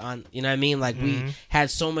looked on. You know what I mean? Like, we had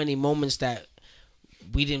so many moments that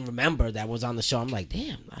we didn't remember that was on the show. I'm like,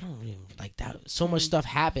 damn, I don't even like that. So much stuff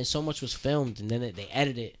happened. So much was filmed, and then they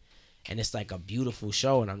edited it, and it's like a beautiful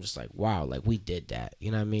show. And I'm just like, wow, like we did that.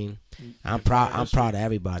 You know what I mean? I'm proud of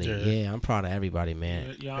everybody. Yeah. Yeah, I'm proud of everybody,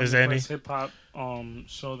 man. Yeah, Is the there any- first hip hop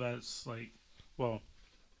show that's like, well,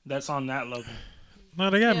 that's on that level No,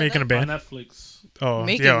 they got Yeah, making a on band. Netflix. Oh,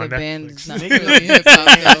 Making yeah, a on band Netflix. is not Making really hip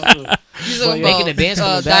hop, though. He's Well, talking Making about, the band's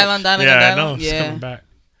coming back. Dylan, Yeah, I Dylan. know. It's Yeah. coming back.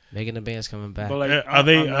 Making the band's coming back. But like,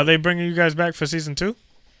 Are they bringing you guys back for season 2?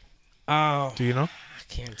 Oh, Do you know? I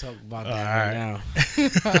can't talk about that Alright.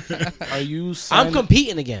 right now. Are you? I'm Signing,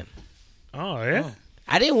 competing again. Oh yeah.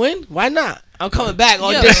 I didn't win. Why not? I'm coming back.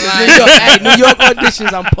 Yeah, Auditions. right. New York. Hey, New York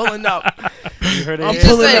auditions. I'm pulling up. You heard it I'm here. Just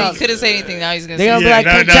pulling said up. he couldn't say anything. Now he's gonna They say. gonna be Yeah, like,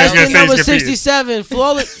 now he's gonna contestant say number he's competing. 67,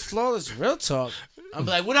 flawless, real talk. I'm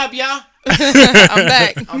like, what up, y'all? I'm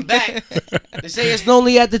back. I'm back. They say it's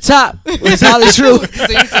lonely at the top. It's highly true.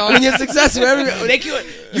 Sing song. When you're successful,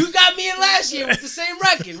 you got me in last year with the same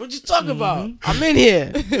record. What you talking about? I'm in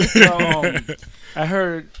here. I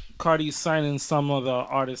heard Cardi signing some of the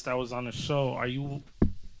artists that was on the show. Are you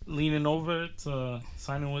leaning over to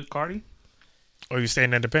signing with Cardi? Or you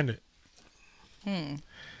staying independent?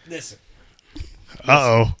 Listen, Uh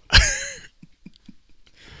oh.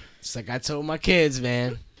 it's like I told my kids,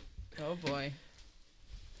 man. Oh boy.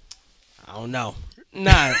 I don't know.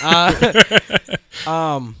 Nah.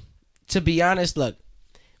 To be honest, look,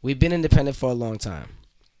 we've been independent for a long time.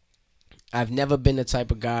 I've never been the type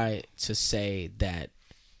of guy to say that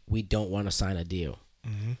we don't want to sign a deal.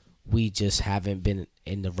 We just haven't been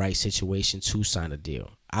in the right situation to sign a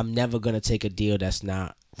deal. I'm never going to take a deal that's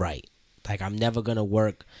not right. Like, I'm never going to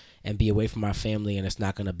work and be away from our family and it's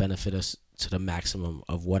not going to benefit us to the maximum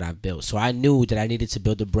of what I've built. So I knew that I needed to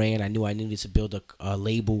build a brand. I knew I needed to build a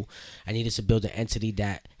label. I needed to build an entity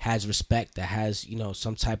that has respect, that has, you know,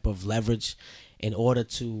 some type of leverage in order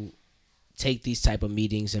to take these type of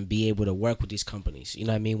meetings and be able to work with these companies. You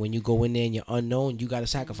know what I mean? When you go in there and you're unknown, you got to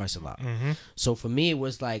sacrifice a lot. So for me, it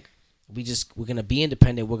was like, we're going to be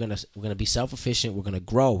independent. We're going to be self-efficient. We're going to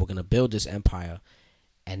grow. We're going to build this empire,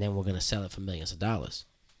 and then we're going to sell it for millions of dollars.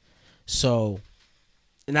 So,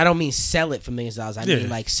 and I don't mean sell it for millions of dollars. I mean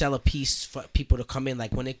like sell a piece for people to come in.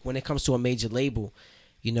 Like when it comes to a major label,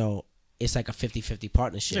 you know, it's like a 50-50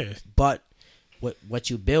 partnership. Yeah. But what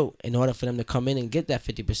you built, in order for them to come in and get that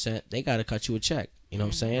 50%, they got to cut you a check. You know what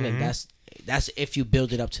I'm saying? And that's if you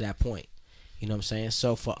build it up to that point. You know what I'm saying?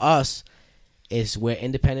 So for us, we're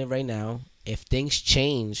independent right now. If things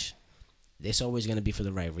change, it's always going to be for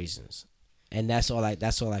the right reasons. And that's all I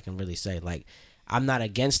can really say. Like, I'm not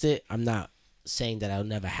against it. I'm not saying that it'll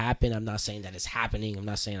never happen. I'm not saying that it's happening. I'm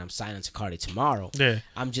not saying I'm signing to Cardi tomorrow. Yeah.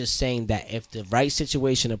 I'm just saying that if the right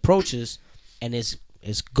situation approaches and it's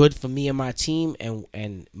good for me and my team,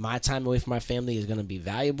 and my time away from my family is going to be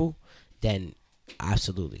valuable, then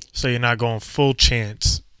absolutely. So you're not going full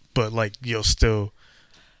chance, but like you'll still.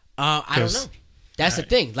 I don't know. That's the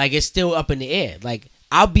thing. Like, it's still up in the air. Like,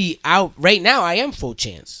 I'll be out right now. I am full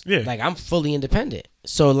chance. Yeah. Like, I'm fully independent.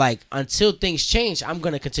 So, like, until things change, I'm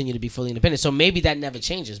going to continue to be fully independent. So maybe that never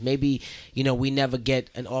changes. Maybe, you know, we never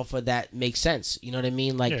get an offer that makes sense. You know what I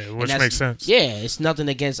mean? Like, yeah, which makes sense. Yeah, it's nothing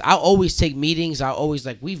against. I'll always take meetings. I'll always,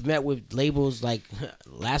 like, we've met with labels, like,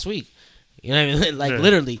 last week. You know what I mean? Like,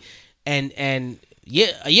 literally. And a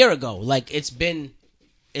year ago. Like,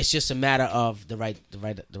 it's just a matter of the right,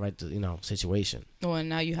 you know, situation. Oh, and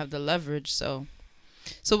now you have the leverage. So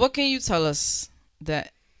what can you tell us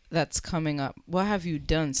that's coming up? What have you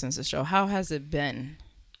done since the show? How has it been?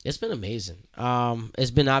 It's been amazing.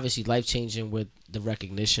 It's been obviously life changing with the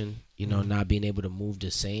recognition. You know, not being able to move the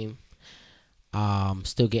same.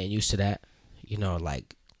 Still getting used to that. You know,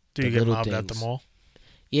 like. Do you get mobbed at the mall?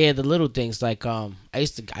 Yeah, the little things. Like I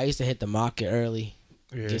used to hit the market early,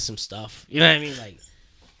 get some stuff. You know what I mean? Like.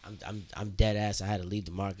 I'm dead ass. I had to leave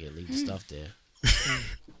the market, leave the stuff there.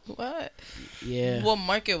 What? Yeah. What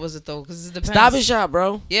market was it though? Because it depends. Stop and Shop,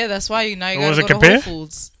 bro. Yeah, that's why you gotta Was go it to Compare? Whole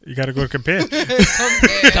Foods. You gotta go to Compare.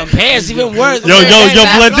 Compare's even worse. Yo,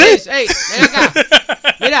 Blended. Hey, ven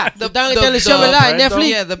acá. Mira, te están en televisión, ¿verdad? En Netflix.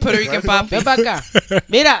 Yeah, the Puerto Rican pop. Ven para acá.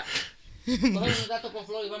 Mira. Coge los datos con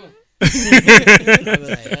Flor y vamos. I'm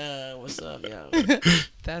like, what's up, yo?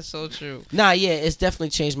 That's so true. Nah, yeah, it's definitely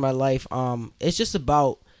changed my life. It's just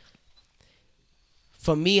about.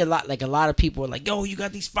 For me, a lot of people are like, yo, you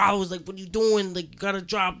got these followers, like, what are you doing? Like, you gotta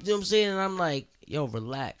drop, you know what I'm saying? And I'm like, yo,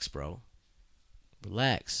 relax, bro.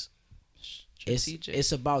 Relax.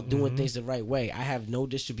 It's about doing things the right way. I have no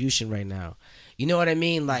distribution right now. You know what I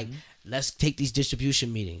mean? Like, let's take these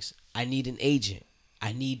distribution meetings. I need an agent.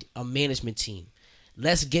 I need a management team.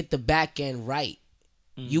 Let's get the back end right.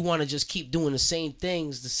 You want to just keep doing the same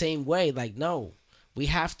things the same way. Like, no. We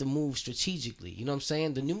have to move strategically. You know what I'm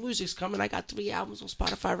saying? The new music's coming. I got 3 albums on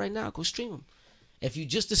Spotify right now. Go stream them. If you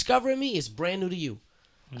just discovering me, it's brand new to you.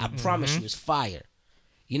 I promise you, it's fire.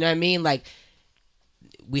 You know what I mean? Like,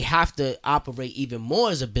 we have to operate even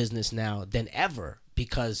more as a business now than ever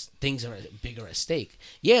because things are bigger at stake.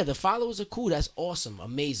 Yeah, the followers are cool. That's awesome.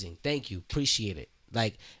 Amazing. Thank you. Appreciate it.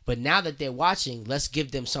 Like, but now that they're watching, let's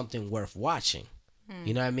give them something worth watching.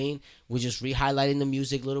 You know what I mean? We're just re-highlighting the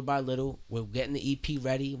music little by little. We're getting the EP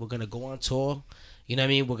ready. We're going to go on tour. You know what I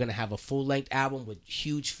mean? We're going to have a full-length album with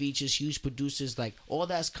huge features, huge producers. Like, all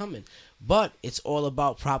that's coming. But it's all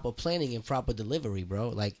about proper planning and proper delivery, bro.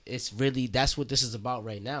 Like, it's really, that's what this is about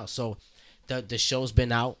right now. So, the show's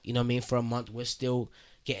been out, you know what I mean, for a month. We're still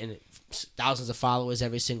getting thousands of followers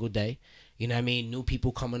every single day. You know what I mean? New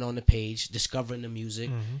people coming on the page, discovering the music.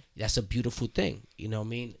 That's a beautiful thing. You know what I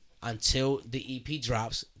mean? Until the EP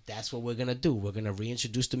drops, that's what we're going to do. We're going to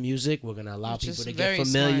reintroduce the music. We're going to allow people to get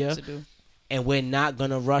familiar. And we're not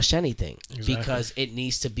going to rush anything because it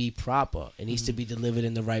needs to be proper. It needs to be delivered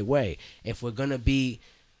in the right way. If we're going to be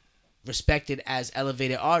respected as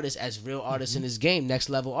elevated artists, as real artists in this game, next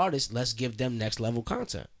level artists, let's give them next level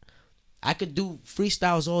content. I could do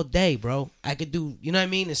freestyles all day, bro. I could do, you know what I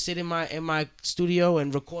mean, and sit in my studio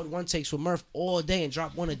and record one takes with Murph all day and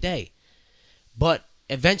drop one a day. But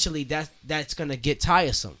eventually that's gonna get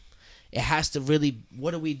tiresome. It has to really,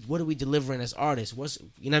 what are we delivering as artists?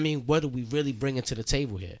 You know what I mean? What are we really bringing to the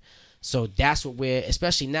table here? So that's what we're,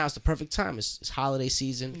 especially now, it's the perfect time. It's holiday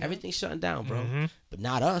season. Everything's shutting down, bro. But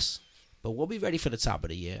not us. But we'll be ready for the top of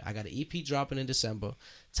the year. I got an EP dropping in December.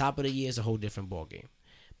 Top of the year is a whole different ball game.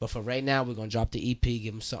 But for right now, we're gonna drop the EP,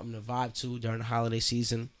 give them something to vibe to during the holiday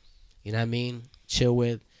season. You know what I mean? Chill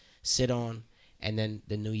with, sit on, and then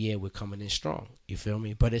the new year we're coming in strong. You feel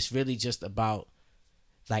me? But it's really just about,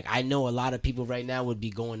 like, I know a lot of people right now would be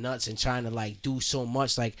going nuts and trying to like do so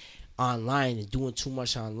much like online and doing too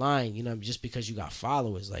much online. You know, just because you got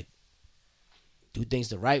followers, like, do things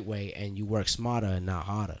the right way and you work smarter and not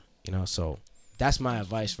harder. You know, so that's my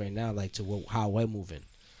advice right now, like to how we're moving.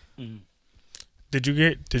 Did you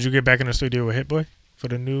get back in the studio with Hit Boy for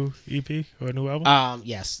the new EP or new album?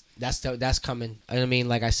 Yes, that's coming. I mean,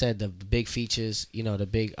 like I said, the big features, you know, the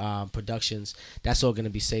big productions, that's all gonna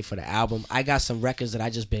be safe for the album. I got some records that I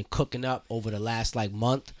just been cooking up over the last like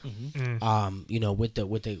month. You know, with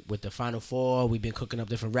the Final Four, we've been cooking up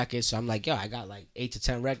different records. So I'm like, yo, I got like 8 to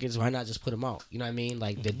 10 records. Why not just put them out? You know what I mean?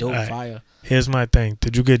 Like they're dope, Alright. fire. Here's my thing.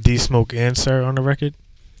 Did you get D Smoke and Sir on the record?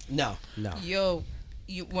 No. Yo,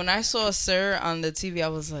 when I saw Sir on the TV, I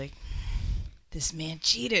was like, this man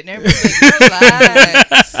cheated. And everybody's like,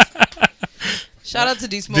 relax. Shout out to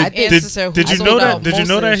D Smoke and to Sir. Did you know that? Did you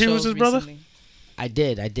know that he was his brother? I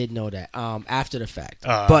did know that after the fact.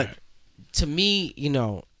 But Alright. to me, you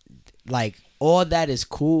know, like all that is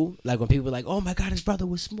cool. Like when people are like, "Oh my God, his brother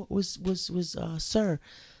was Sir,"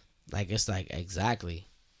 like it's like exactly.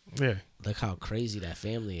 Yeah. Look how crazy that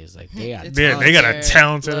family is. Like they are. Yeah, they got a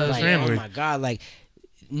talented Like, Like, family. oh my God, like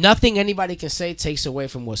nothing anybody can say takes away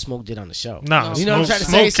from what Smoke did on the show. Nah, You know what I'm trying to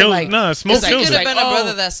say? Smoke So, kills. like, Nah, Smoke it's like- He kills could have it. been a oh.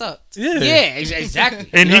 brother that sucked. Yeah. Yeah, exactly.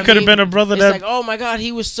 And You he know could what have been a brother It's that, like, oh my God,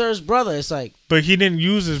 he was Sir's brother. It's like, but he didn't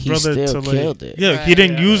use his He brother to still like. killed it. Yeah, he Right.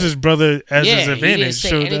 didn't use his brother as yeah, his he advantage. didn't say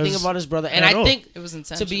so anything that's- about his brother. And at I all. think, It was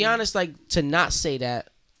intentional. to be honest, like to not say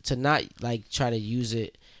that, to not like try to use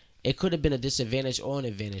it, it could have been a disadvantage or an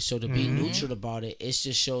advantage. So to be neutral about it, it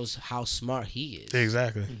just shows how smart he is.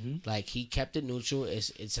 Exactly. Like he kept it neutral.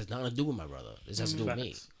 It has nothing to do with my brother. It has to do with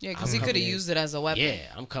me. Yeah, because I'm he could have coming in- used it as a weapon. Yeah,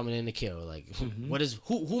 I'm coming in to kill. Like, what is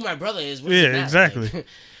who my brother is? What Yeah, does it matter? exactly. Like,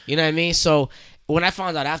 you know what I mean? So when I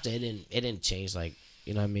found out after, it didn't change. Like,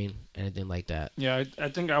 you know what I mean? Anything like that. Yeah, I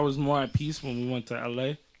think I was more at peace when we went to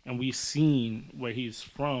LA and we seen where he's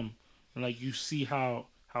from, and like you see how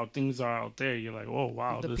things are out there. You're like, oh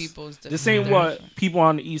wow, The this people's this ain't what people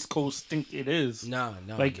on the East Coast think it is. No.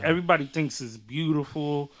 Like no. everybody thinks it's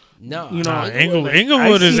beautiful. No, you know, Nah, like,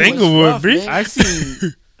 Inglewood I is seen- Inglewood, rough, bitch.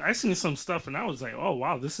 man. I seen some stuff and I was like, oh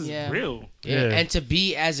wow, this is Yeah. real. Yeah. Yeah. And to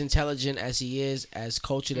be as intelligent as he is, as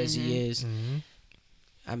cultured as he is,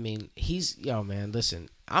 I mean, he's man. Listen,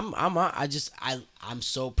 I'm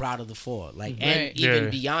so proud of the four. Like, and Right. even Yeah.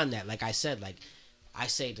 beyond that, like I said, like I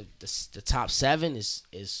say the top 7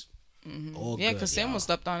 is all Yeah, good, because Sam y'all. was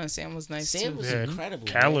slept on and Sam was nice Sam too. was Yeah. incredible.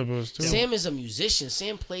 man. Calibers too. Sam is a musician.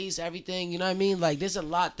 Sam plays everything. You know what I mean? Like, there's a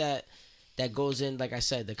lot that goes in. Like I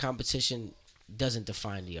said, the competition doesn't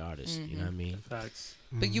define the artist. You know what I mean? Facts.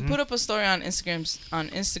 But you put up a story on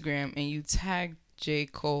Instagram and you tagged J.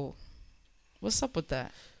 Cole. What's up with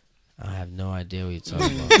that? I have no idea what you're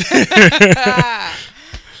talking about.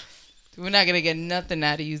 We're not gonna get nothing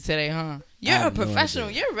out of you today, huh? You're a have no professional.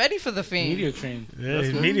 idea. You're ready for the fame. Media train. Yeah,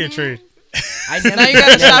 he's media trade. I never, Now you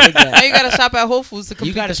gotta never shop. did that. Now you gotta shop at Whole Foods to complete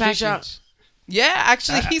You got a the screenshot? package. Yeah,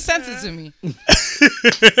 actually, he sent it to me.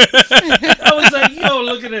 I was like, yo,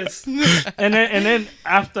 look at this. And then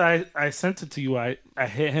after I sent it to you, I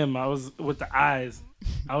hit him. I was with the eyes.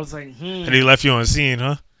 I was like, And he left you on scene,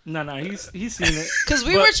 huh? No, he's seen it. Because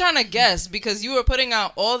we But- were trying to guess because you were putting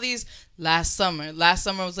out all these last summer. Last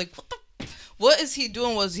summer I was like, what is he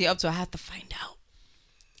doing? What is he up to? I have to find out.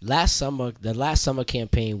 The last summer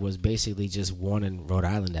campaign was basically just warning Rhode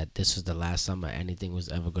Island that this was the last summer anything was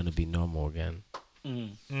ever going to be normal again.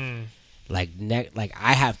 Like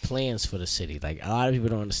I have plans for the city. Like a lot of people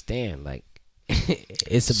don't understand. Like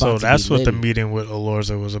it's about. So to that's be what the litty. meeting with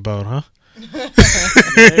Alorza was about, huh?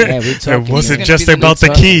 Yeah, we talking. It wasn't gonna just be the about the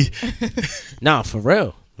key. No, for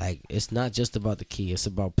real. Like it's not just about the key. It's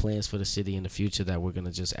about plans for the city in the future that we're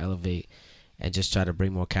gonna just elevate and just try to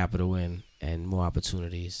bring more capital in and more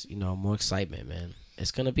opportunities. You know, more excitement, man.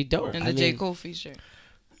 It's gonna be dope. And I the J. mean, Cole feature.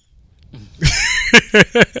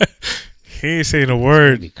 He ain't saying a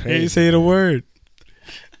word. That'd be He crazy, ain't saying a word.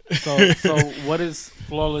 So what is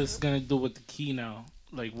Flawless gonna do with the key now?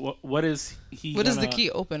 Like what is he? What does the gonna- key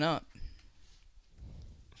open up?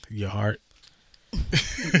 Your heart.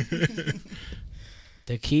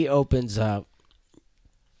 the key opens up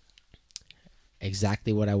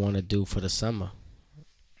exactly what I want to do for the summer.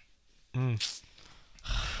 Oh,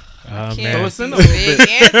 Can't man. what's in do those big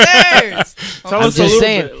answers. Tell I'm us a just little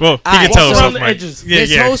saying. bit. Well, he Alright, can tell so- us around off the mic. edges. Yeah,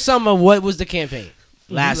 This yeah. whole summer, what was the campaign?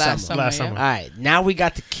 Last summer. Last summer. Last yeah. summer. All right, now we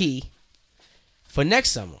got the key for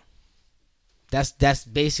next summer. That's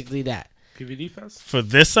basically that. PVD Fest. For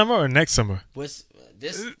this summer or next summer? What's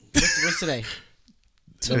this? What's today?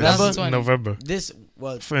 2020. November. This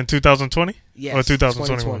In 2020? yes, Or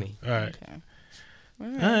 2021? 2020. All right. Okay.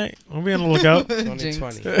 All right. We'll be on the lookout.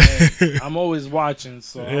 2020. Hey, I'm always watching,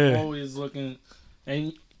 so Yeah. I'm always looking,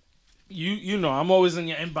 and you know I'm always in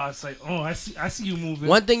your inbox like, oh, I see you moving.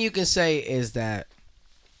 One thing you can say is that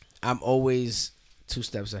I'm always 2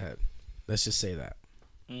 steps ahead. Let's just say that.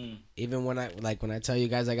 Mm. Even when I tell you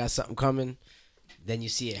guys I got something coming, then you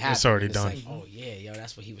see it happen. It's already and done. Like, oh yeah, yo,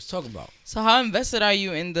 that's what he was talking about. So how invested are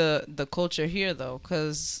you in the culture here though?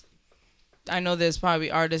 Because I know there's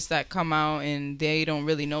probably artists that come out and they don't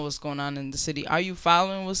really know what's going on in the city. Are you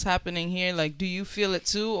following what's happening here? Like, do you feel it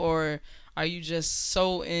too, or are you just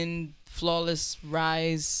so in Flawless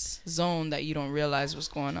Rise zone that you don't realize what's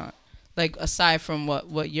going on? Like, aside from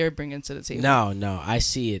what you're bringing to the table. No, I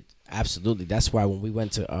see it absolutely. That's why when we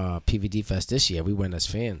went to PVD Fest this year, we went as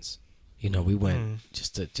fans. You know, we went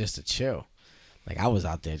just to chill. Like, I was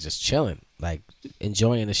out there just chilling, like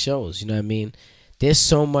enjoying the shows. You know what I mean? There's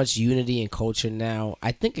so much unity and culture now.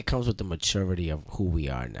 I think it comes with the maturity of who we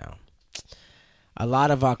are now. A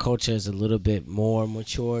lot of our culture is a little bit more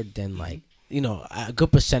matured than, like, you know, a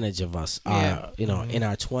good percentage of us are, Yeah. you know, in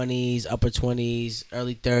our 20s, upper 20s,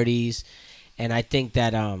 early 30s. And I think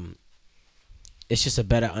that it's just a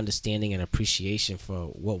better understanding and appreciation for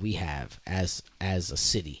what we have as a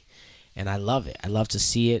city. And I love it. I love to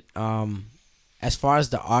see it. As far as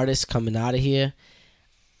the artists coming out of here,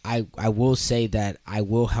 I will say that I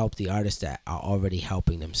will help the artists that are already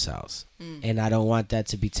helping themselves. And I don't want that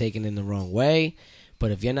to be taken in the wrong way.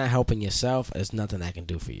 But if you're not helping yourself, there's nothing I can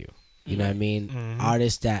do for you. You know what I mean?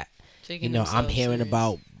 Artists that, Taking you know, I'm themselves hearing serious.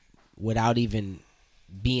 about without even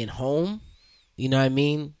being home. You know what I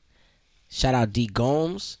mean? Shout out D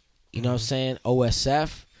Gomes. You know what I'm saying?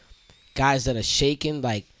 OSF. Guys that are shaking.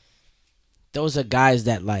 Like, those are guys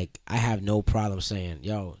that, like, I have no problem saying,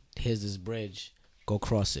 yo, here's this bridge. Go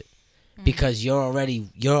cross it. Because you're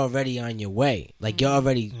already on your way. Like, you're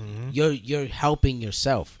already you're helping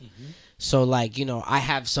yourself. So, like, you know, I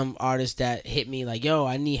have some artists that hit me like, yo,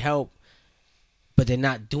 I need help, but they're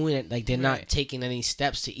not doing it. Like, they're not taking any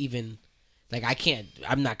steps to even, like,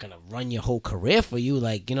 I'm not gonna run your whole career for you.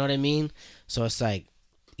 Like, you know what I mean? So it's like,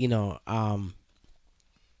 you know,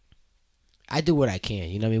 I do what I can.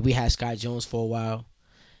 You know what I mean? We had Scott Jones for a while.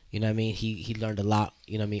 You know what I mean? He learned a lot,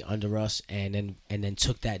 you know what I mean, under us, and then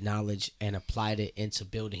took that knowledge and applied it into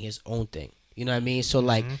building his own thing. You know what I mean? So,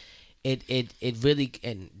 like, it really,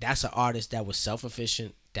 and that's an artist that was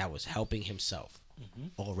self-efficient, that was helping himself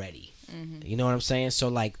already. You know what I'm saying? So,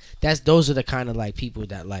 like, those are the kind of, like, people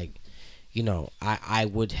that, like, you know, I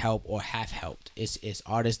would help or have helped. It's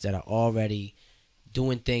artists that are already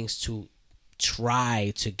doing things to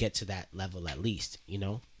try to get to that level at least, you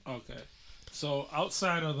know? Okay. So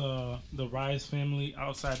outside of the Rise family,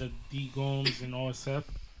 outside of D Gomes and OSF,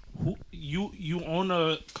 who you own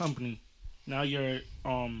a company. Now you're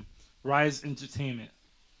Rise Entertainment.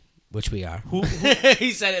 Which we are. Who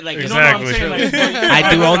He said it like you know what I'm Exactly. saying? Like,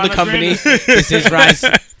 I do own on the a company. grander- This is Rise.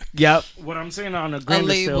 Yep. What I'm saying on a grander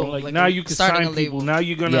label, scale, like, like now you can starting sign a people. label. Now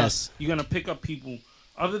you're gonna Yes. pick up people.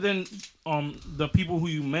 Other than the people who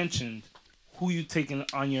you mentioned, who you taking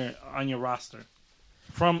on your roster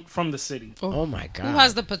from the city. Oh my God. Who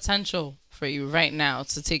has the potential for you right now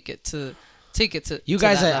to take it to You to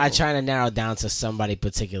guys that are level? trying to narrow down to somebody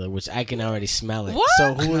particular, which I can already smell it. What?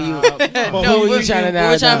 So who are you? Well, No, who are you trying to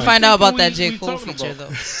narrow we're trying down? to find out about that Who J. we Cole talking feature about?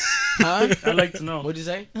 though. Huh? I'd like to know. What'd you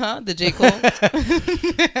say? Huh? The J. Cole?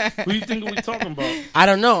 Who you think we talking about? I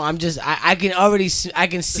don't know. I'm just. I can already. I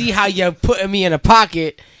can see how you're putting me in a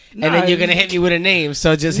pocket, and then you're gonna hit me with a name.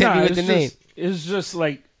 So just hit me with the name. It's just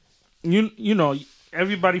like you know,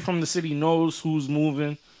 everybody from the city knows who's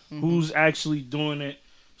moving, who's actually doing it.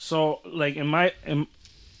 So, like, and my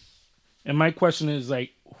question is,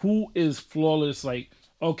 like, who is Flawless? Like,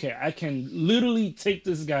 okay, I can literally take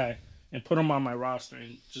this guy and put him on my roster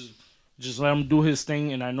and just let him do his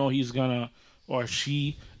thing, and I know he's gonna, or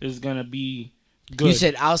she is gonna be good. You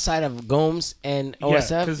said outside of Gomes and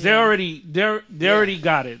OSF. because they already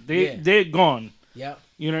got it. They're gone. Yep.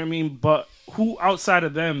 You know what I mean? But who outside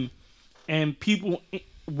of them and people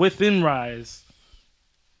within Rise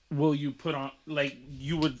will you put on, like,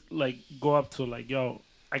 you would, like, go up to, like, yo,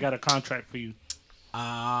 I got a contract for you?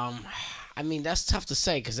 I mean, that's tough to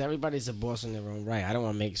say because everybody's a boss in their own right. I don't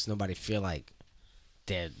want to make nobody feel like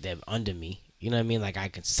they're under me. You know what I mean? Like, I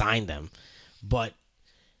could sign them, but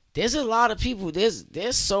there's a lot of people. There's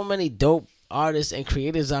so many dope artists and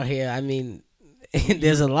creators out here. I mean,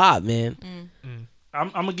 there's a lot, man. I'm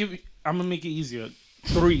gonna make it easier.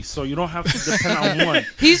 3, so you don't have to depend on one.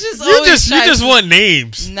 He's just You always just you just want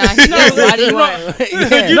names. Nah, he No, doesn't. Why do you want?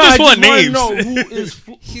 Yeah. You No, just I want wanna names. know who is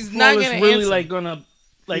He's not Flawless gonna really answer. like gonna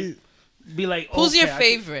like be like. Who's your okay,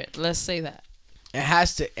 favorite? Let's say that. It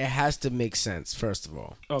has to make sense. First of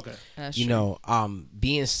all, Okay. That's you true. know,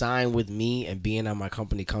 being signed with me and being on my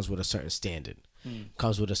company comes with a certain standard,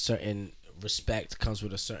 comes with a certain respect, comes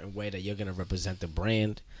with a certain way that you're gonna represent the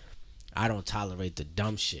brand. I don't tolerate the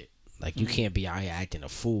dumb shit. Like you can't be out here acting a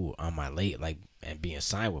fool on my late like and being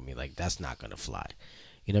signed with me. Like that's not gonna fly.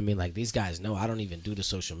 You know what I mean? Like these guys know I don't even do the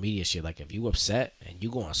social media shit. Like if you upset and you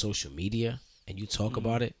go on social media and you talk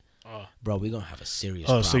about it, bro, we gonna have a serious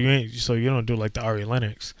Oh, problem. so you don't do like the Ari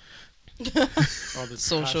Lennox. All the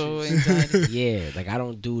Social Tekashis. anxiety. Yeah, like I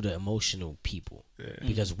don't do the emotional people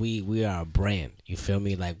because we are a brand. You feel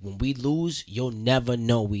me? Like when we lose, you'll never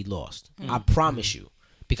know we lost. I promise you,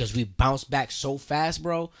 because we bounce back so fast,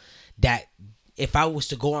 bro. That if I was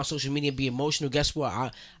to go on social media and be emotional, guess what?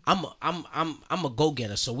 I'm a go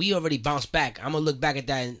getter. So we already bounced back. I'm gonna look back at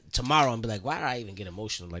that tomorrow and be like, why did I even get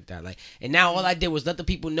emotional like that? Like, and now all I did was let the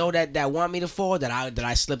people know that want me to fall that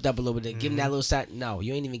I slipped up a little bit. Give them that little side. No,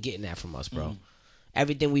 you ain't even getting that from us, bro.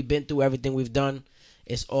 Everything we've been through, everything we've done,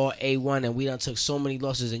 it's all A1, and we done took so many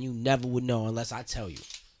losses, and you never would know unless I tell you.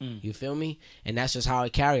 You feel me? And that's just how I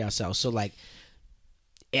carry ourselves. So like,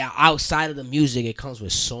 outside of the music, it comes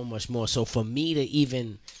with so much more. So for me to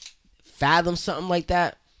even fathom something like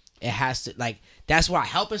that, it has to like. That's why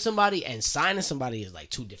helping somebody and signing somebody is like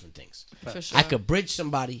two different things. For sure. I could bridge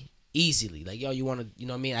somebody easily. Like, yo, you want to, you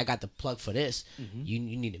know what I mean? I got the plug for this. You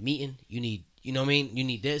need a meeting. You need, you know what I mean? You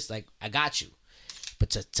need this. Like, I got you. But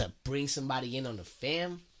to bring somebody in on the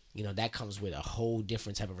fam, you know, that comes with a whole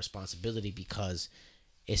different type of responsibility because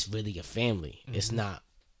it's really a family. It's not,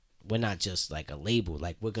 we're not just like a label.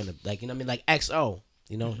 Like, we're going to, like, you know what I mean? Like XO,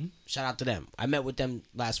 you know, shout out to them. I met with them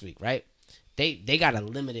last week, right? They got a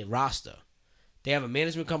limited roster. They have a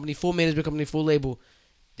management company, full label.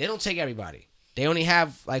 They don't take everybody. They only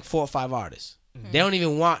have like 4 or 5 artists. They don't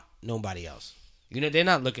even want nobody else. You know, they're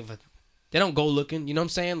not looking for, they don't go looking. You know what I'm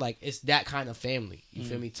saying? Like, it's that kind of family. You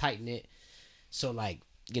feel me? Tight knit. So, like,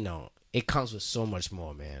 you know, it comes with so much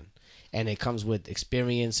more, man. And it comes with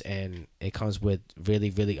experience and it comes with really,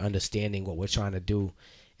 really understanding what we're trying to do.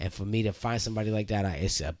 And for me to find somebody like that,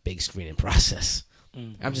 it's a big screening process.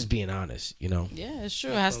 I'm just being honest, you know? Yeah, it's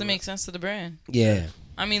true. It has to make sense to the brand. Yeah.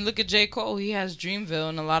 I mean, look at J. Cole. He has Dreamville,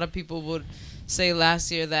 and a lot of people would say last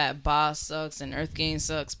year that Boss sucks and Earth Gang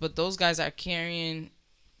sucks, but those guys are carrying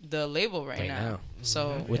the label right now.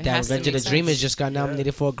 So With it that has to Revenge of make the Dreamers sense. just got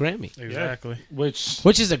nominated for a Grammy, Exactly. Which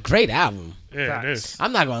is a great album. Yeah, it is.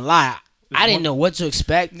 I'm not going to lie. I didn't know what to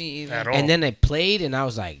expect. Me either. At all. And then they played, and I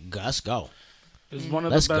was like, let's go. is one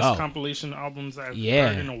of Let's the best go. compilation albums I've Yeah.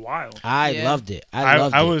 heard in a while. I Yeah. loved it. I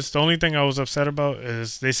loved I it. was the only thing I was upset about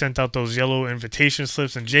is they sent out those yellow invitation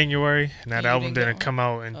slips in January, and that You album didn't didn't go? come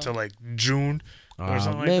out until like June or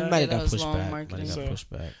something like that. Might Yeah, have that got was pushed long back. marketing. Might have got So- pushed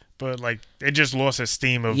back. But like it just lost its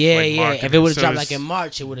steam of Yeah, like, yeah. marketing. If it would have So dropped it's- like in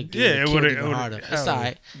March, it would have Yeah, it killed would've- even it would've- harder. It's hell,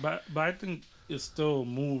 alright. But I think it still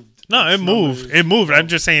moved. No, it its moved. numbers. It moved. I'm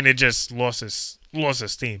just saying it just lost its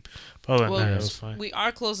steam. But other than Well, that, it was fine. we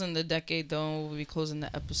are closing the decade, though. We'll be closing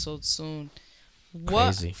the episode soon. What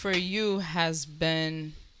Crazy. for you has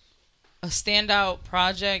been a standout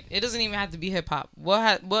project? It doesn't even have to be hip hop.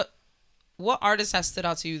 What artist has stood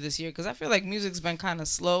out to you this year? Because I feel like music's been kind of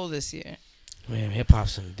slow this year. Man, hip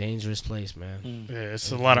hop's in a dangerous place, man. Yeah,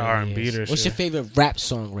 it's a lot of R&B Really is. this What's year. your favorite rap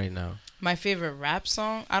song right now? My favorite rap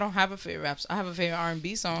song? I don't have a favorite rap song. I have a favorite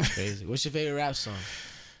R&B song. Crazy. What's your favorite rap song?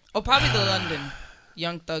 Oh, probably the London.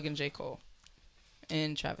 Young Thug and J. Cole.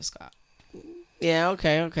 And Travis Scott. Yeah,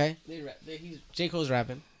 okay. J. Cole's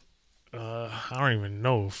rapping. I don't even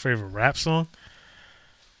know. Favorite rap song?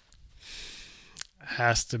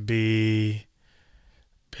 Has to be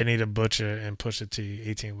Benny the Butcher and Pusha T,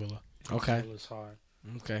 18 Wheeler. Okay. It was hard.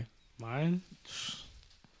 Okay. Mine,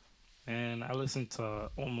 and I listened to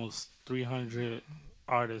almost 300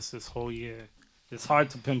 artists this whole year. It's hard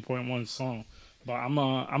to pinpoint one song, but I'm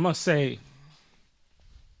gonna say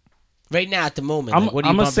Right now, at the moment, I'm like, what are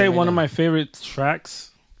you gonna bumping say right one of now? my favorite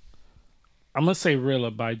tracks. I'm gonna say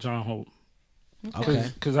 "Rilla" by John Hope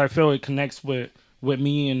Okay. because I feel it connects with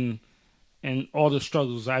me and all the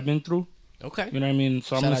struggles I've been through. Okay. You know what I mean?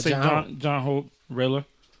 So I'm Shout gonna out say John John Hope, "Rilla."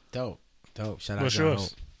 Dope. Shout out What's John yours?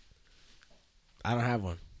 Hope. I don't have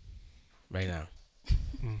one right now.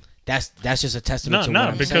 That's just a testament to what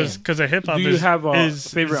I'm because saying. because the hip hop Do you is have a is,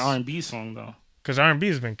 favorite R&B song though? Because R&B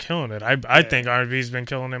has been killing it. I think R&B has been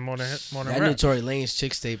killing it more than That new rap. Tory Lanez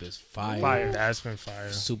Chicks tape is fire. Fire. That's been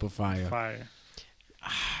fire. Super fire. Fire.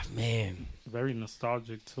 Man. Very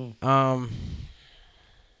nostalgic too.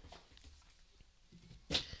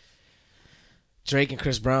 Drake and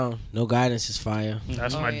Chris Brown. No Guidance is fire.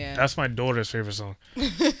 That's Oh, my yeah. that's my daughter's favorite song.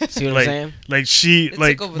 See what Like- I'm saying? Like she It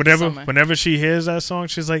like took over the summer. whenever she hears that song,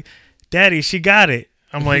 she's like, "Daddy, she got it."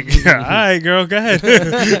 I'm like, "All right, girl, go ahead."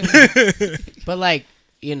 But like,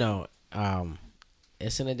 you know,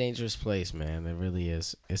 it's in a dangerous place, man. It really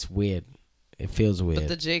is. It's weird. It feels weird. But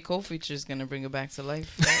the J. Cole feature is gonna bring it back to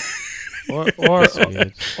life. Or It's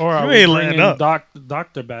weird. or are You we ain't letting bringing up.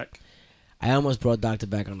 Doctor back? I almost brought Doctor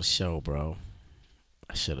back on the show, bro.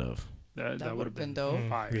 I should have. That would've been dope.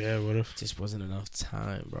 fire. Yeah, what if? Just wasn't enough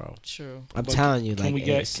time, bro. True. I'm But telling you, Can like, we get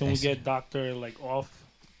it's- can we it's- get Doctor like off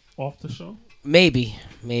the show? maybe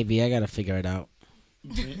I gotta figure it out.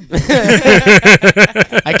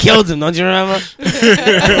 I killed him. Don't you remember?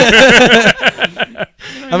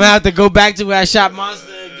 I'm gonna have to go back to where I shot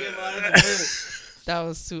Monster and get my That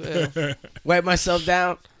was too ill. wipe myself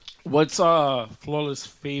down. What's Flawless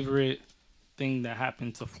favorite thing that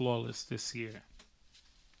happened to Flawless this year?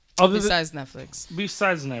 Other Besides Netflix.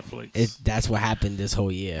 besides Netflix. That's what happened this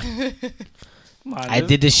whole year. Come on, I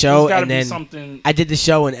did the show there's gotta and be then something. I did the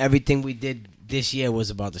show and everything we did this year was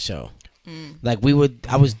about the show. Like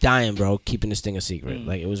I was dying, bro, keeping this thing a secret.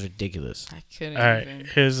 Like it was ridiculous. I couldn't All right, even.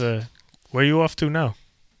 here's where you off to now?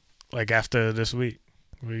 Like after this week,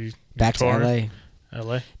 you Back to touring?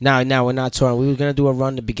 LA. LA. No, we're not touring. We were gonna do a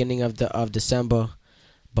run the beginning of December,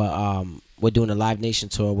 but we're doing a Live Nation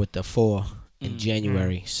tour with the 4 in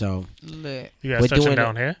January. So Lit. You guys We're touching doing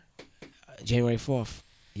down here? January 4th.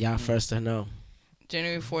 Y'all first to know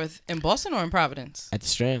January 4th in Boston or in Providence? at the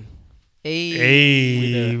Strand. Hey.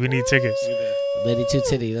 Hey, we need tickets. Lady Two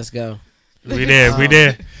Titty, let's go. We there. We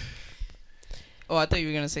there. Oh, I thought you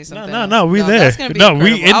were gonna say something. no, we there. That's gonna be No,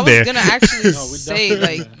 we incredible. in there. I was gonna actually No, we say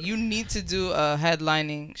definitely like you need to do a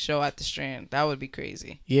headlining show at the Strand. That would be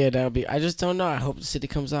crazy. Yeah, that'll be. I just don't know. I hope the city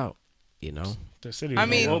comes out. You know, The city. I will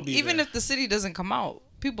mean, be even there. if the city doesn't come out,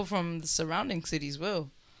 people from the surrounding cities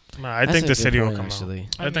will. no, I That's think a the good city will point, come actually.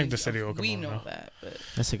 out. I think the city will come We out. know now. that, but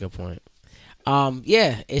That's a good point.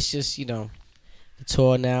 Yeah, it's just the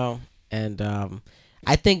tour now, and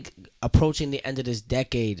I think approaching the end of this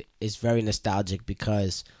decade is very nostalgic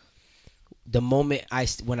because the moment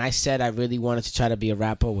when I said I really wanted to try to be a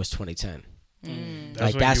rapper was 2010.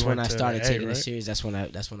 That's you when went I to started A, taking right? it serious. That's when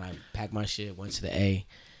I packed my shit, went to the A,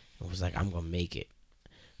 and was like, I'm gonna make it.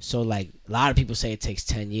 So like a lot of people say it takes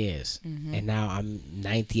 10 years, and now I'm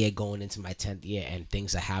 9th year going into my 10th year, and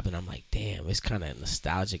things are happening. I'm like, damn, it's kind of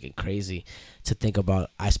nostalgic and crazy to think about.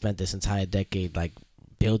 I spent this entire decade like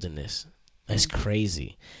building this. That's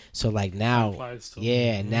crazy. So like now, Applies to-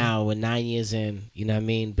 yeah, now we're 9 years in. You know what I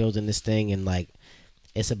mean? Building this thing, and like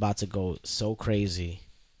it's about to go so crazy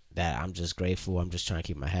that I'm just grateful. I'm just trying to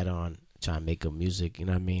keep my head on, trying to make good music. You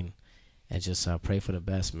know what I mean? And just pray for the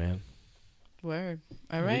best, man. word.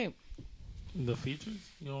 All right. The features?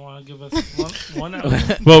 You don't want to give us one out?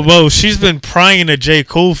 Well, she's been prying a J.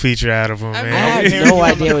 Cole feature out of him, I I man. have Yeah. no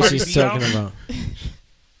idea what Cardi she's B talking album? about.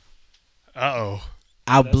 Uh-oh.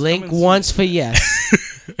 I'll That's blink coming soon. once for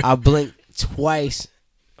yes. I'll blink twice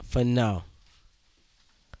for no.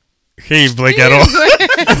 He ain't blink at all.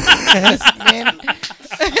 Man.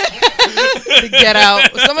 To get out.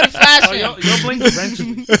 Somebody flash Oh, him. you'll blink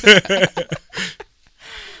eventually.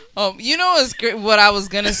 You know what's great? What I was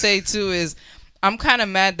gonna say too is, I'm kind of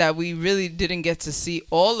mad that we really didn't get to see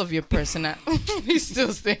all of your personality. He's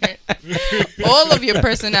still staring. All of your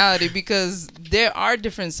personality, because there are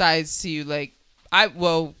different sides to you. Like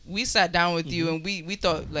we sat down with you and we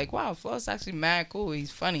thought like, wow, Flo's actually mad cool.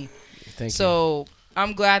 He's funny. Thank you. So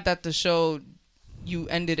I'm glad that the show, you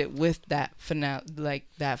ended it with that finale, like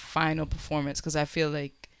that final performance, because I feel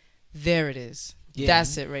like there it is. Yeah.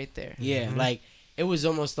 That's it right there. Yeah, like it was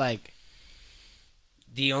almost like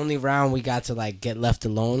the only round we got to like get left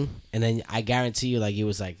alone, and then I guarantee you, like it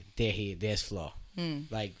was like there's Flo.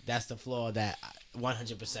 Like that's the Flo that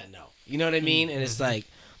 100% know. You know what I mean? And it's like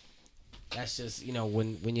that's just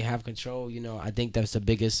when you have control. I think that's the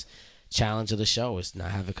biggest challenge of the show is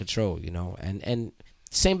not having control. And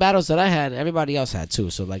same battles that I had, everybody else had too.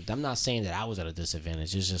 So like I'm not saying that I was at a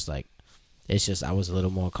disadvantage. It's just I was a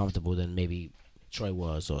little more comfortable than maybe Troy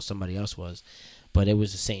was or somebody else was, but it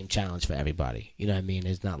was the same challenge for everybody. You know what I mean?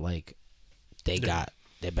 It's not like they got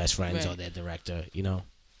their best friends or Right. their director,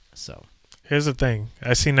 so Here's the thing.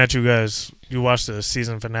 I seen that you watched the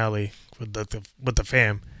season finale with the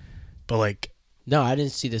fam, but like no, I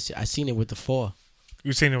didn't see this. I seen it with the 4.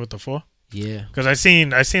 you seen it with the 4. Yeah. Because I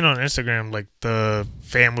seen on Instagram like the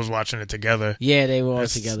fam was watching it together, Yeah, they were all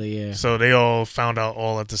That's- together. Yeah. so they all found out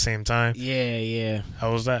all at the same time. Yeah, yeah.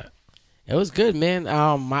 How was that? It was good, man.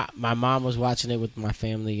 My mom was watching it with my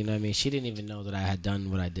family. You know what I mean? She didn't even know that I had done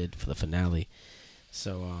what I did for the finale.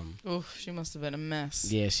 So Oof, she must have been a mess.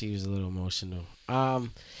 yeah, she was a little emotional.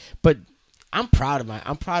 But I'm proud of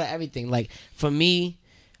everything. Like for me,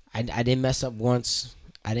 I didn't mess up once.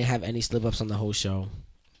 I didn't have any slip ups on the whole show.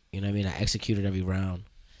 You know what I mean? I executed every round.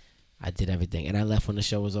 I did everything, and I left when the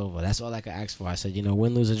show was over. That's all I could ask for. I said,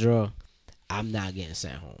 win, lose, or draw, I'm not getting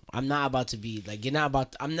sent home. I'm not about to be like you're not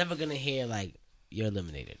about. I'm never gonna hear like you're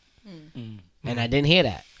eliminated, and I didn't hear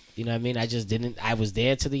that. You know what I mean? I just didn't. I was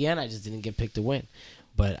there to the end. I just didn't get picked to win,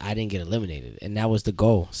 but I didn't get eliminated, and that was the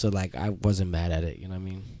goal. So like I wasn't mad at it. You know what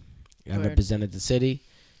I mean? I Word. represented the city.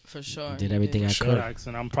 For sure. Did you everything I Sure, could.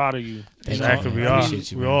 Jackson, I'm proud of you. Exactly, you. we I are.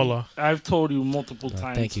 appreciate you, We man. all are. I've told you multiple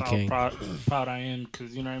times thank you, how King. proud I am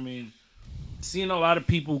because you know what I mean. Seeing a lot of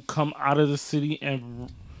people come out of the city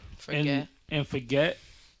and Forget. and forget,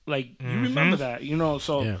 like you Mhm. remember that,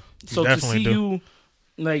 So Yeah. so to Definitely see do. you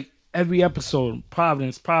like every episode,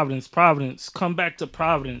 Providence, come back to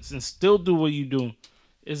Providence and still do what you do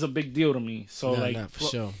is a big deal to me. So No, like no, for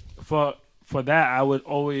sure. for that, I would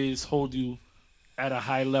always hold you at a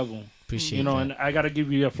high level. Appreciate that. that. And I gotta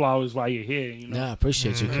give you your flowers while you're here. Nah, I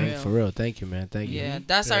appreciate you, King. Yeah. For real. Thank you, man. Thank you. Yeah,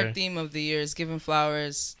 that's our Yeah. theme of the year is giving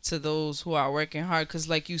flowers to those who are working hard. Because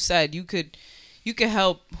like you said, you could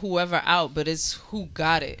help whoever out, but it's who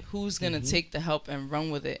got it, who's gonna take the help and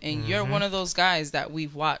run with it. And you're one of those guys that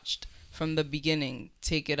we've watched from the beginning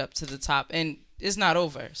take it up to the top, and it's not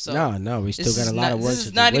over. So No, we still this got a is lot not- of work this to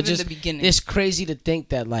is do. not We're even just- the beginning. It's crazy to think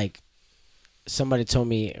that like somebody told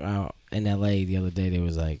me in LA the other day, they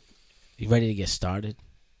was like, "You ready to get started?"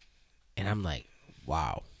 And I'm like,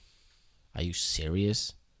 "Wow, are you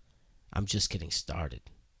serious? I'm just getting started.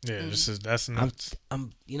 Yeah, that's I'm, nuts.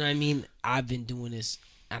 you know what I mean? I've been doing this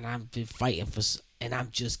and I've been fighting and I'm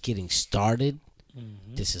just getting started.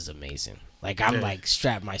 This is amazing. Like I'm Yeah. like,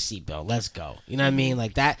 strap my seatbelt, let's go. You know what I mean?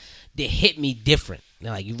 Like that, they hit me different.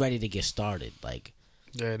 They're like, you ready to get started? Like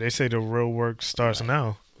Yeah, they say the real work starts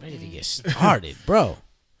now. ready to get started, bro.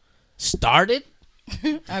 Started?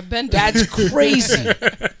 I've been That's crazy.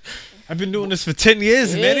 I've been doing this for 10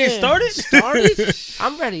 years and they ain't Yeah. started. Started?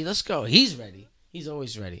 I'm ready. Let's go. He's ready. He's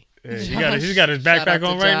always ready. Yeah, he's got his Shout out backpack to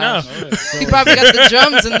on right now. Josh. He probably got the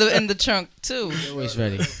drums in the trunk too. He's always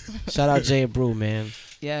ready. Shout out Jay and Brew, man.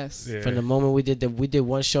 Yes. Yeah. From the moment we did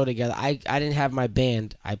one show together. I didn't have my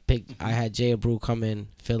band. I had Jay and Brew come in,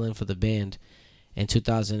 fill in for the band in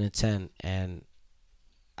 2010, and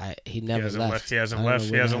he never hasn't left. left. He hasn't I don't left. know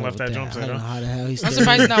He where hasn't the left hell that with drum set, I don't know huh? how the hell he's I'm still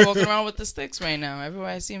surprised he's not walking around with the sticks right now. Everywhere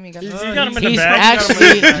I see him, he got He's the. got him in the He's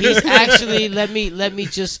bag. actually let me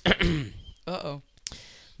just Uh-oh.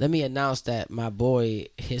 let me announce that my boy,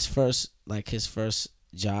 his first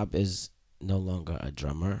job is no longer a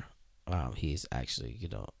drummer. He's actually,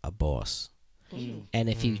 a boss. And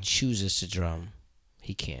if he chooses to drum,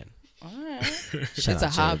 he can. All right. Shout It's a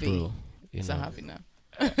out Jay hobby. Brew, you It's know. a hobby now.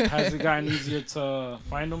 Has it gotten easier to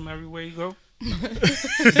find them everywhere you go?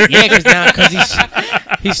 Yeah, because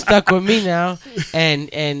he's stuck with me now, and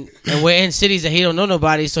we're in cities that he don't know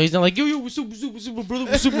nobody, so he's not like yo what's up brother,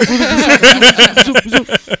 what's up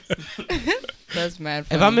brother. That's mad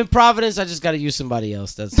funny. If I'm in Providence, I just gotta use somebody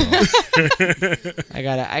else. That's all. I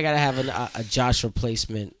gotta have a Josh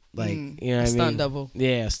replacement, like you know what I mean? stunt double.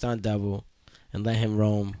 Yeah, stunt double, and let him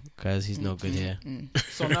roam because he's no good here.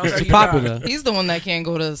 So now that He's you got popular. He's the one that can't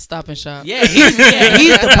go to Stop and Shop. Yeah, he's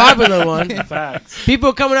the popular one. facts.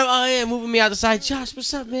 People coming up, oh yeah, moving me out the side. Josh,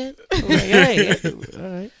 what's up, man? I'm like, hey, all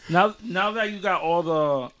right. Now that you got all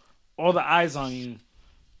the eyes on you,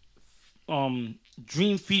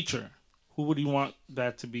 dream feature, who would you want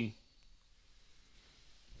that to be?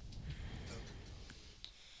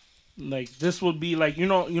 Like this would be like you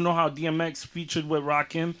know how DMX featured with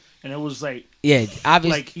Rakim and it was like Yeah,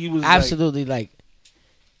 obviously, like he was absolutely like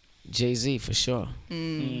Jay-Z for sure.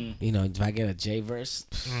 Mm. You know, if I get a J verse,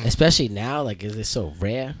 especially now, like is it so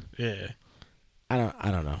rare? Yeah. I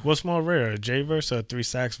don't know. What's more rare, a J verse or a 3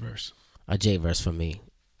 sax verse? A J verse for me.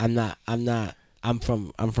 I'm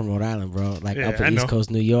from Rhode Island, bro. Like Yeah, upper I East know. Coast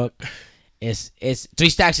New York. It's 3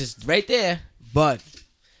 stacks is right there, but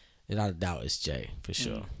without a doubt it's J for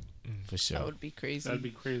sure. For That sure. would be crazy. that'd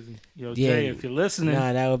be crazy. Yo, Yeah. Jay, if you're listening,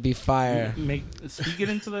 Nah, that would be fire. speak it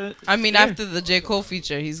into the. I mean, Yeah. after the J. Cole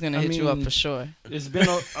feature, he's going to I hit you up mean, for sure. There's been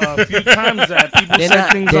a few times that people They're said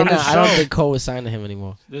not, things they're on the not, I don't show. think Cole was signed to him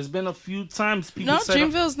anymore. There's been a few times people No, said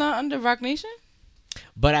Dreamville's not under Rock Nation?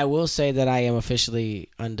 But I will say that I am officially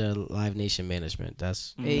under Live Nation management.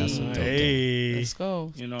 That's a dope thing. Hey. Let's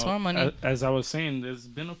go. You know, Tour money. as I was saying, there's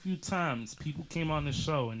been a few times people came on the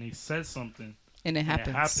show and they said something. And it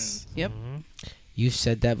happens. happens. Yep. You've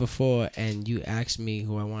said that before, and you asked me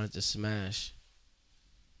who I wanted to smash.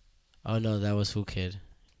 Oh no, that was Who Kid.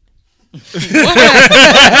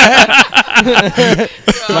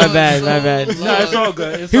 My bad. No, it's all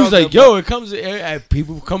good. It's He all was like, good, "Yo, it comes.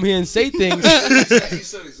 People come here and say things." He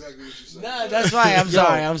said exactly what you said. Nah, that's right.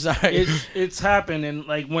 I'm sorry. it's happened, and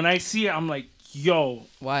like when I see it, I'm like, yo,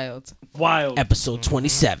 Wild. wild. Episode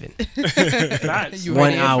 27, Facts. You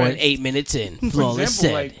 1 heard it hour and first. 8 minutes in. Flawless example,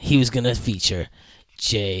 said like- he was gonna feature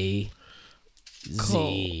Jay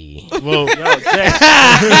Z. Well, Yo, Jay,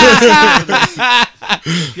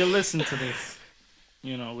 if you listen to this,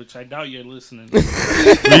 you know, which I doubt you're listening. you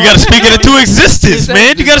gotta speak it into existence,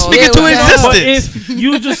 man. You gotta speak it into Yeah, But existence. if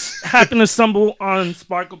you just happen to stumble on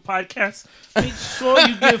Sparkle Podcast, make sure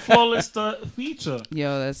you give Flawless the feature.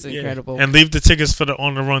 Yo, that's incredible. And leave the tickets for the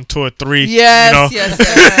On the Run Tour 3. Yes, you know?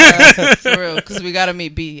 yes. For real. Because we got to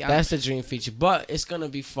meet B. That's the dream feature, but it's gonna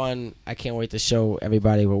be fun. I can't wait to show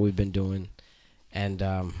everybody what we've been doing, and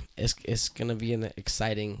it's gonna be an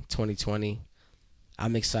exciting 2020.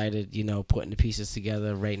 I'm excited, you know, putting the pieces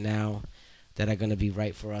together right now that are gonna be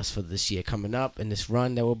right for us for this year coming up and this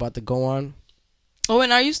run that we're about to go on. Oh,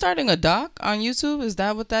 and are you starting a doc on YouTube? Is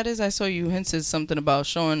that what that is? I saw you hinted something about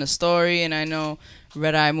showing a story, and I know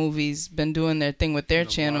Red Eye Movies been doing their thing with their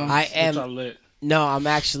channel. I Which am are lit. no, I'm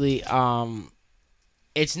actually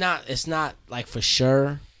it's not like for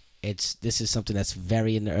sure. This is something that's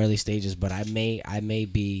very in the early stages, but I may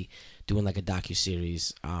be doing like a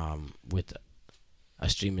docuseries with a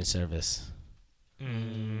streaming service.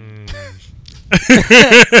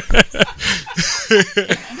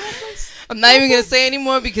 I'm not even going to say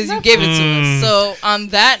anymore because you gave it to us. So, on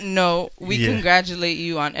that note, we Yeah. congratulate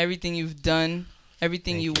you on everything you've done,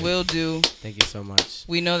 everything Thank you you. will do. Thank you so much.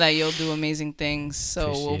 We know that you'll do amazing things. So,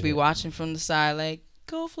 we'll Appreciate be it. watching from the side like,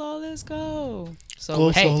 go Flawless, go. So, Go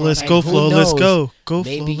Hey, Flawless, and go who Flawless, knows? go. Go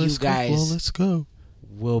Maybe you Flawless, go guys- Flawless, go.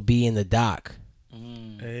 We'll be in the doc.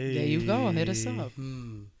 Hey. there you go. Hit us up.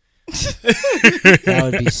 That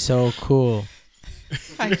would be so cool.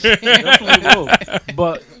 I can't. Definitely will.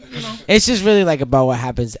 But, you know, It's just really like about what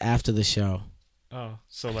happens after the show. Oh,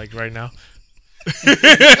 so like right now?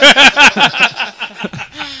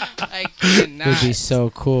 I cannot. It would be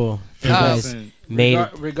so cool. You Oh. guys listen, made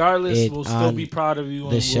regardless, it we'll still on be proud of you.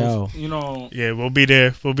 the and show. You know, Yeah, we'll be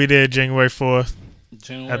there. We'll be there January 4th.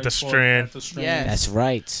 January At the 4th, Strand. At the Strand. Yes. That's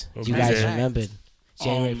right. We'll You be guys there. remembered.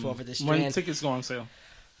 January 4th at the When Strand. tickets go on sale.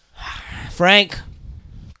 Frank,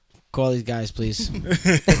 call these guys, please. Yo,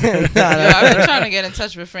 I've been trying to get in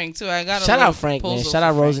touch with Frank too. I got a Shout little out Frank, man. proposal Shout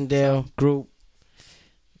out for Frank, Rosendale group.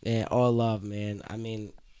 Yeah, all love, man. I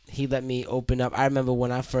mean, he let me open up. I remember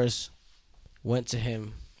when I first went to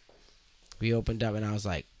him, we opened up and I was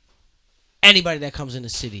like, anybody that comes in the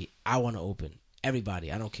city, I want to open.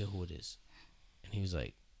 Everybody. I don't care who it is. And he was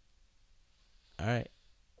like, all right.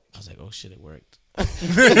 I was like, oh shit, it worked.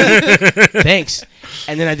 Thanks.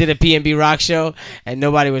 And then I did a P&B rock show and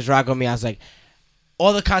nobody was rocking me. I was like,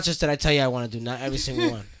 all the concerts that I tell you I want to do, not every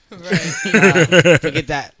single one. Right. Forget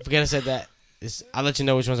that. Forget I said that. I'll let you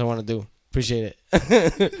know which ones I want to do. Appreciate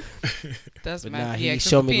it. That's But mad. nah, he Yeah, 'cause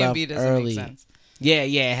showed the me love P&B doesn't early. make sense. Yeah,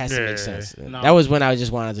 it has to Yeah. make sense. No. That was when I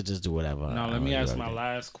just wanted to just do whatever. Now, I let me wanted ask to my do.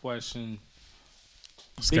 last question.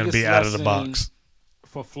 It's going to Biggest be out of the lesson box.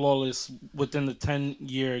 For Flawless within the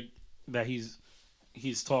 10-year that he's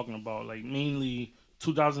talking about, like mainly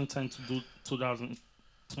 2010 to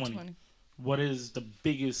 2020. 20. What is the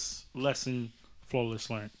biggest lesson Flawless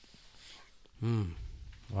learned?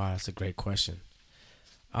 Wow, that's a great question.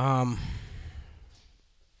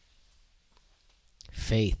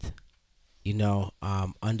 Faith. You know,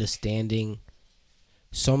 understanding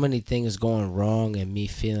so many things going wrong and me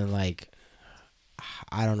feeling like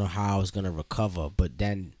I don't know how I was going to recover, but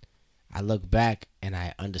then I look back and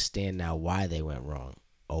I understand now why they went wrong,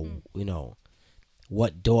 or you know,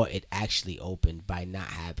 what door it actually opened by not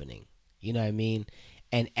happening. You know what I mean?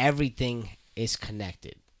 And everything is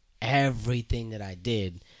connected. Everything that I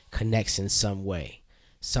did connects in some way.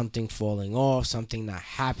 Something falling off, something not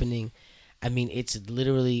happening. I mean, it's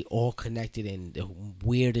literally all connected in the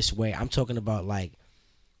weirdest way. I'm talking about like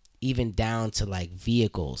even down to like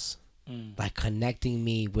vehicles, like connecting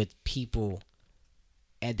me with people,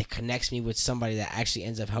 and that connects me with somebody that actually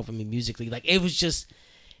ends up helping me musically. Like it was just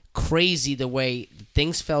crazy the way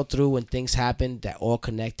things fell through and things happened that all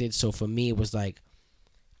connected. So for me, it was like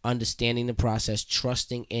understanding the process,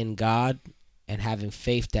 trusting in God, and having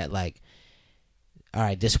faith that like all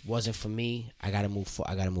right, this wasn't for me. I gotta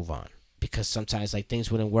move on. Because sometimes like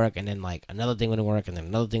things wouldn't work, and then like another thing wouldn't work, and then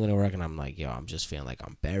another thing wouldn't work, and I'm like, yo, I'm just feeling like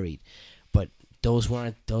I'm buried. But those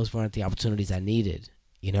weren't the opportunities I needed.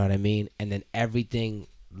 You know what I mean? And then everything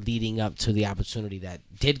leading up to the opportunity that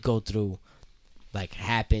did go through, like,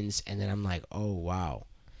 happens, and then I'm like, oh wow,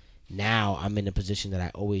 now I'm in the position that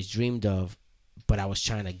I always dreamed of, but I was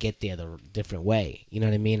trying to get there the different way. You know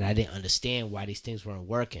what I mean? I didn't understand why these things weren't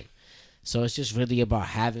working. So it's just really about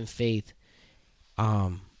having faith.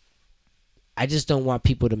 I just don't want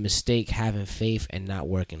people to mistake having faith and not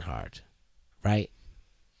working hard, right?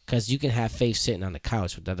 Because you can have faith sitting on the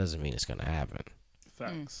couch, but that doesn't mean it's going to happen.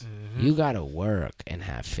 Facts. You got to work and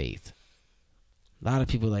have faith. A lot of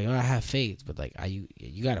people are like, oh, I have faith, but like,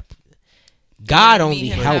 you got to. God only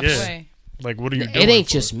helps. Yeah. Like, what are you doing? It ain't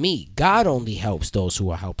just me. God only helps those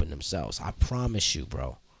who are helping themselves. I promise you,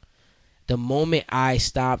 bro. The moment I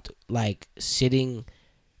stopped, like, sitting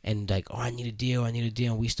and, like, oh, I need a deal,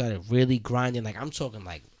 and we started really grinding. Like, I'm talking,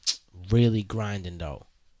 like, really grinding, though.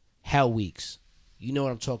 Hell weeks. You know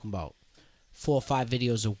what I'm talking about. 4 or 5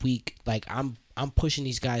 videos a week. Like, I'm pushing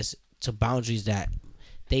these guys to boundaries that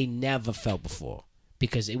they never felt before.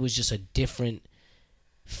 Because it was just a different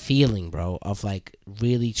feeling, bro, of like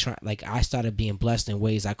really trying. Like, I started being blessed in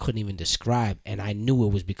ways I couldn't even describe, and I knew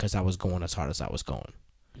it was because I was going as hard as I was going.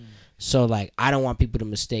 So like, I don't want people to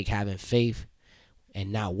mistake having faith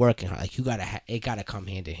and not working hard. Like, you gotta it gotta come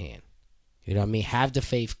hand in hand. You know what I mean? Have the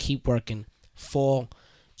faith, keep working, fall,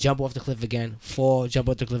 jump off the cliff again, fall, jump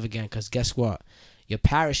off the cliff again. Because guess what? Your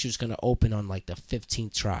parachute's gonna open on like the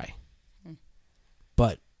 15th try.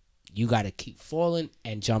 But you got to keep falling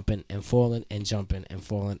and jumping and falling and jumping and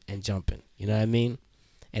falling and jumping. You know what I mean?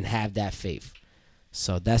 And have that faith.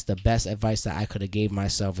 So that's the best advice that I could have gave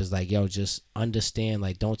myself, is like, yo, just understand,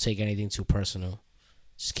 like, don't take anything too personal.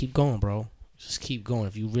 Just keep going, bro. Just keep going.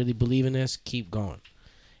 If you really believe in this, keep going.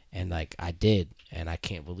 And, like, I did, and I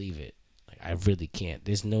can't believe it. Like, I really can't.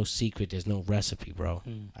 There's no secret. There's no recipe, bro.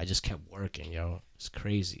 I just kept working, yo. It's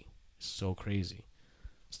crazy. It's so crazy.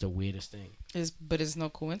 It's the weirdest thing. But it's no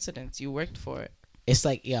coincidence. You worked for it. It's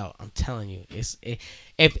like, yo, I'm telling you,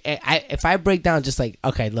 if I break down just like,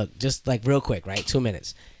 okay, look, just like real quick, right? 2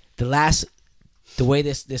 minutes. The way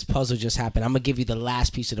this puzzle just happened, I'm gonna give you the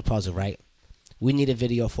last piece of the puzzle, right? We need a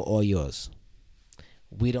video for All Yours.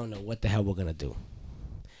 We don't know what the hell we're gonna do.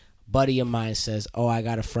 Buddy of mine says, oh, I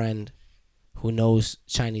got a friend who knows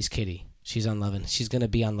Chinese Kitty. She's on Love and she's gonna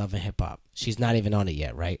be on Love and Hip Hop. She's not even on it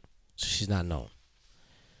yet, right? So she's not known.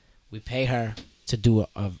 We pay her to do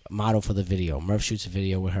a model for the video. Murph shoots a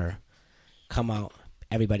video with her. Come out.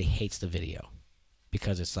 Everybody hates the video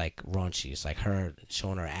because it's like raunchy. It's like her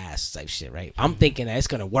showing her ass type shit, right? I'm thinking that it's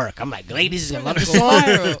going to work. I'm like, ladies is going to love the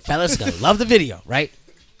song. Fellas going to love the video, right?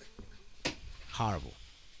 Horrible.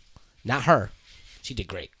 Not her. She did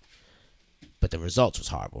great. But the results was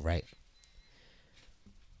horrible, right?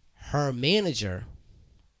 Her manager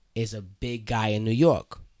is a big guy in New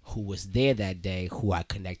York who was there that day, who I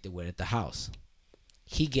connected with at the house.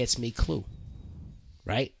 He gets me Clue,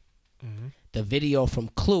 right? Mm-hmm. The video from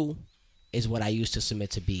Clue is what I used to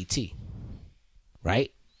submit to BET,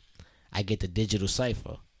 right? I get the digital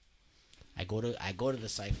cipher. I go to the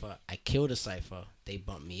cipher. I kill the cipher. They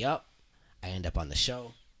bump me up. I end up on the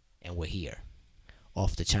show, and we're here,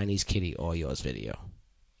 off the Chinese Kitty All Yours video.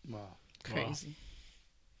 Wow, Crazy.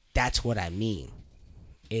 That's what I mean.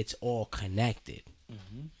 It's all connected.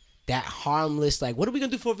 Mm-hmm. That harmless, like, what are we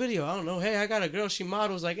gonna do for a video? I don't know. Hey, I got a girl, she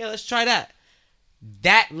models. Like, yeah, let's try that.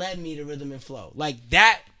 That led me to Rhythm and Flow. Like,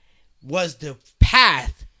 that was the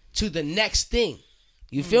path to the next thing.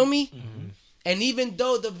 You feel me? Mm-hmm. And even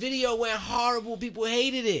though the video went horrible, people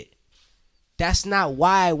hated it. That's not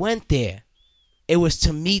why I went there. It was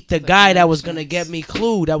to meet the guy that was gonna get me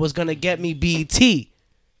Clue, that was gonna get me BET.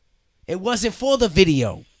 It wasn't for the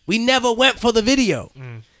video. We never went for the video.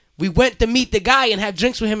 We went to meet the guy and have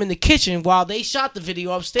drinks with him in the kitchen while they shot the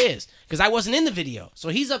video upstairs. Because I wasn't in the video. So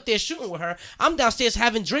he's up there shooting with her. I'm downstairs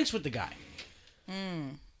having drinks with the guy.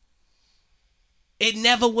 It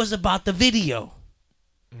never was about the video.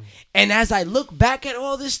 And as I look back at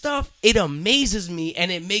all this stuff, it amazes me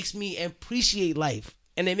and it makes me appreciate life.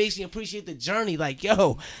 And it makes me appreciate the journey. Like,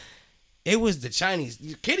 yo, it was the Chinese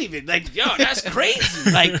Kitty. Like, yo, that's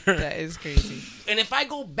crazy. Like, that is crazy. And if I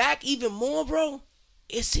go back even more, bro,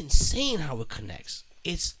 it's insane how it connects.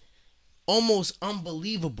 It's almost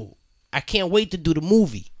unbelievable. I can't wait to do the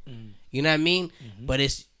movie. You know what I mean? Mm-hmm.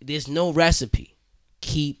 But there's no recipe.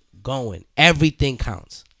 Keep going. Everything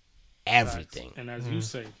counts. everything. And as you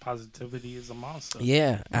say, positivity is a monster.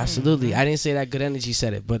 Yeah, absolutely. I didn't say that. Good Energy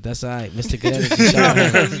said it, but that's all right. Mr. Good Energy. shout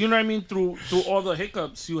out. Because you know what I mean. Through all the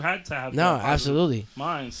hiccups, you had to have No, that positive absolutely.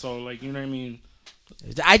 mind. So like you know what I mean.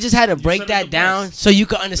 I just had to said break it that the down best. so you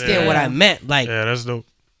could understand what Yeah. I meant. Like, Yeah, that's dope.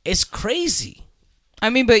 it's crazy. I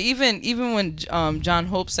mean, but even when John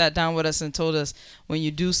Hope sat down with us and told us when you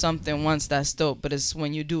do something once, that's dope, but it's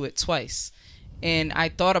when you do it twice. And I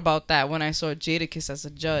thought about that when I saw Jadakiss as a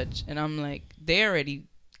judge, and I'm like, they already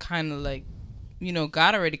kind of like, you know,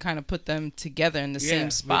 God already kind of put them together in the Yeah, same we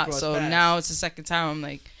spot. crossed So paths. now it's the second time. I'm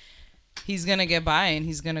like, he's gonna get by and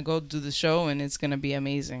he's gonna go do the show and it's gonna be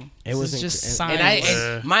amazing. It was just and, signs.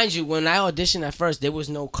 and mind you, when I auditioned at first, there was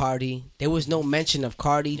no Cardi, there was no mention of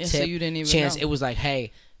Cardi. Yeah, Tip, so you didn't even Chance. know. It was like,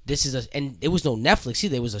 hey, this is and it was no Netflix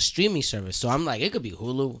either. It was a streaming service. So I'm like, it could be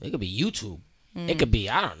Hulu, it could be YouTube, it could be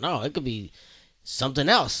I don't know, it could be something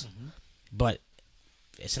else, but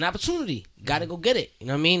it's an opportunity. Got to go get it. You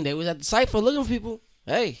know what I mean? They was at the Cypher looking for people.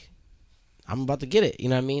 Hey, I'm about to get it. You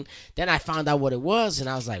know what I mean? Then I found out what it was, and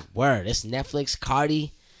I was like, word, it's Netflix,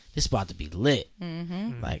 Cardi. This about to be lit.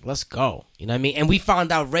 Like, let's go. You know what I mean? And we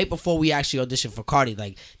found out right before we actually auditioned for Cardi.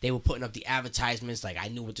 Like, they were putting up the advertisements. Like, I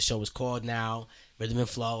knew what the show was called now. Rhythm and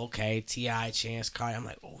Flow, okay. T.I., Chance, Cardi. I'm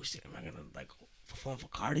like, oh, shit, am I going to, like, perform for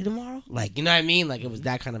Cardi tomorrow? Like, you know what I mean? Like, it was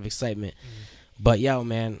that kind of excitement. But, yo,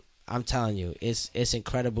 man, I'm telling you, it's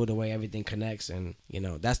incredible the way everything connects, and you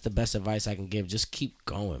know that's the best advice I can give. Just keep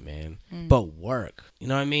going, man. But work. You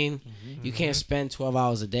know what I mean? You can't spend 12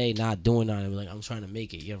 hours a day not doing nothing. And be like, I'm trying to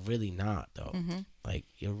make it. You're really not, though. Like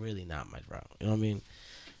you're really not, my bro. You know what I mean?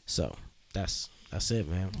 So that's it,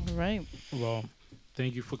 man. All right. Well,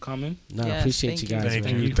 thank you for coming. No, I Yes, appreciate thank you you. guys, Thank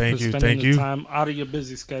man. you. for Thank you, spending thank the you. time out of your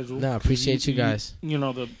busy schedule. No, I appreciate you guys. You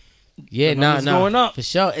know the Yeah, The numbers going up. for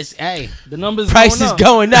sure. It's the numbers. price is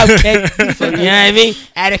going up. going up, kid. So, you know what I mean?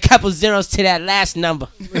 Add a couple zeros to that last number.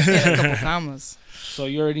 Get a couple commas. So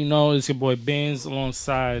you already know it's your boy Benz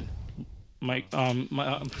alongside Mike. Yeah,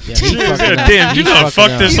 he Yeah, fucking up. damn, you He done fucking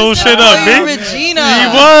fucked up. this whole shit Oh, up, you B. Regina.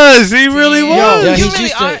 He really Damn. was. Yo, You he's really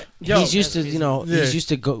used to. are- Yo. He's used to. You know. Yeah. He's used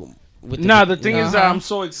to go. With Nah, the thing is that Uh-huh. I'm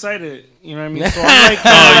so excited. You know what I mean? So I'm like,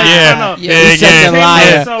 Oh, yeah. Yeah, He's such a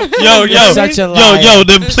liar. Yo, You're such a liar. yo,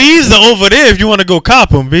 then please over there if you want to go cop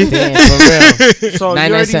them, B. Damn, for real. So you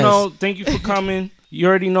 99 already cents. know. Thank you for coming. You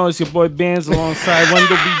already know it's your boy Benz alongside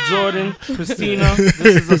Wendell B. Jordan, Christina. This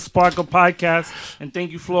is a Sparkle podcast, and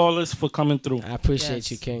thank you, Flawless, for coming through. I appreciate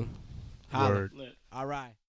Yes. you, King. Holla. Word. Lit. All right.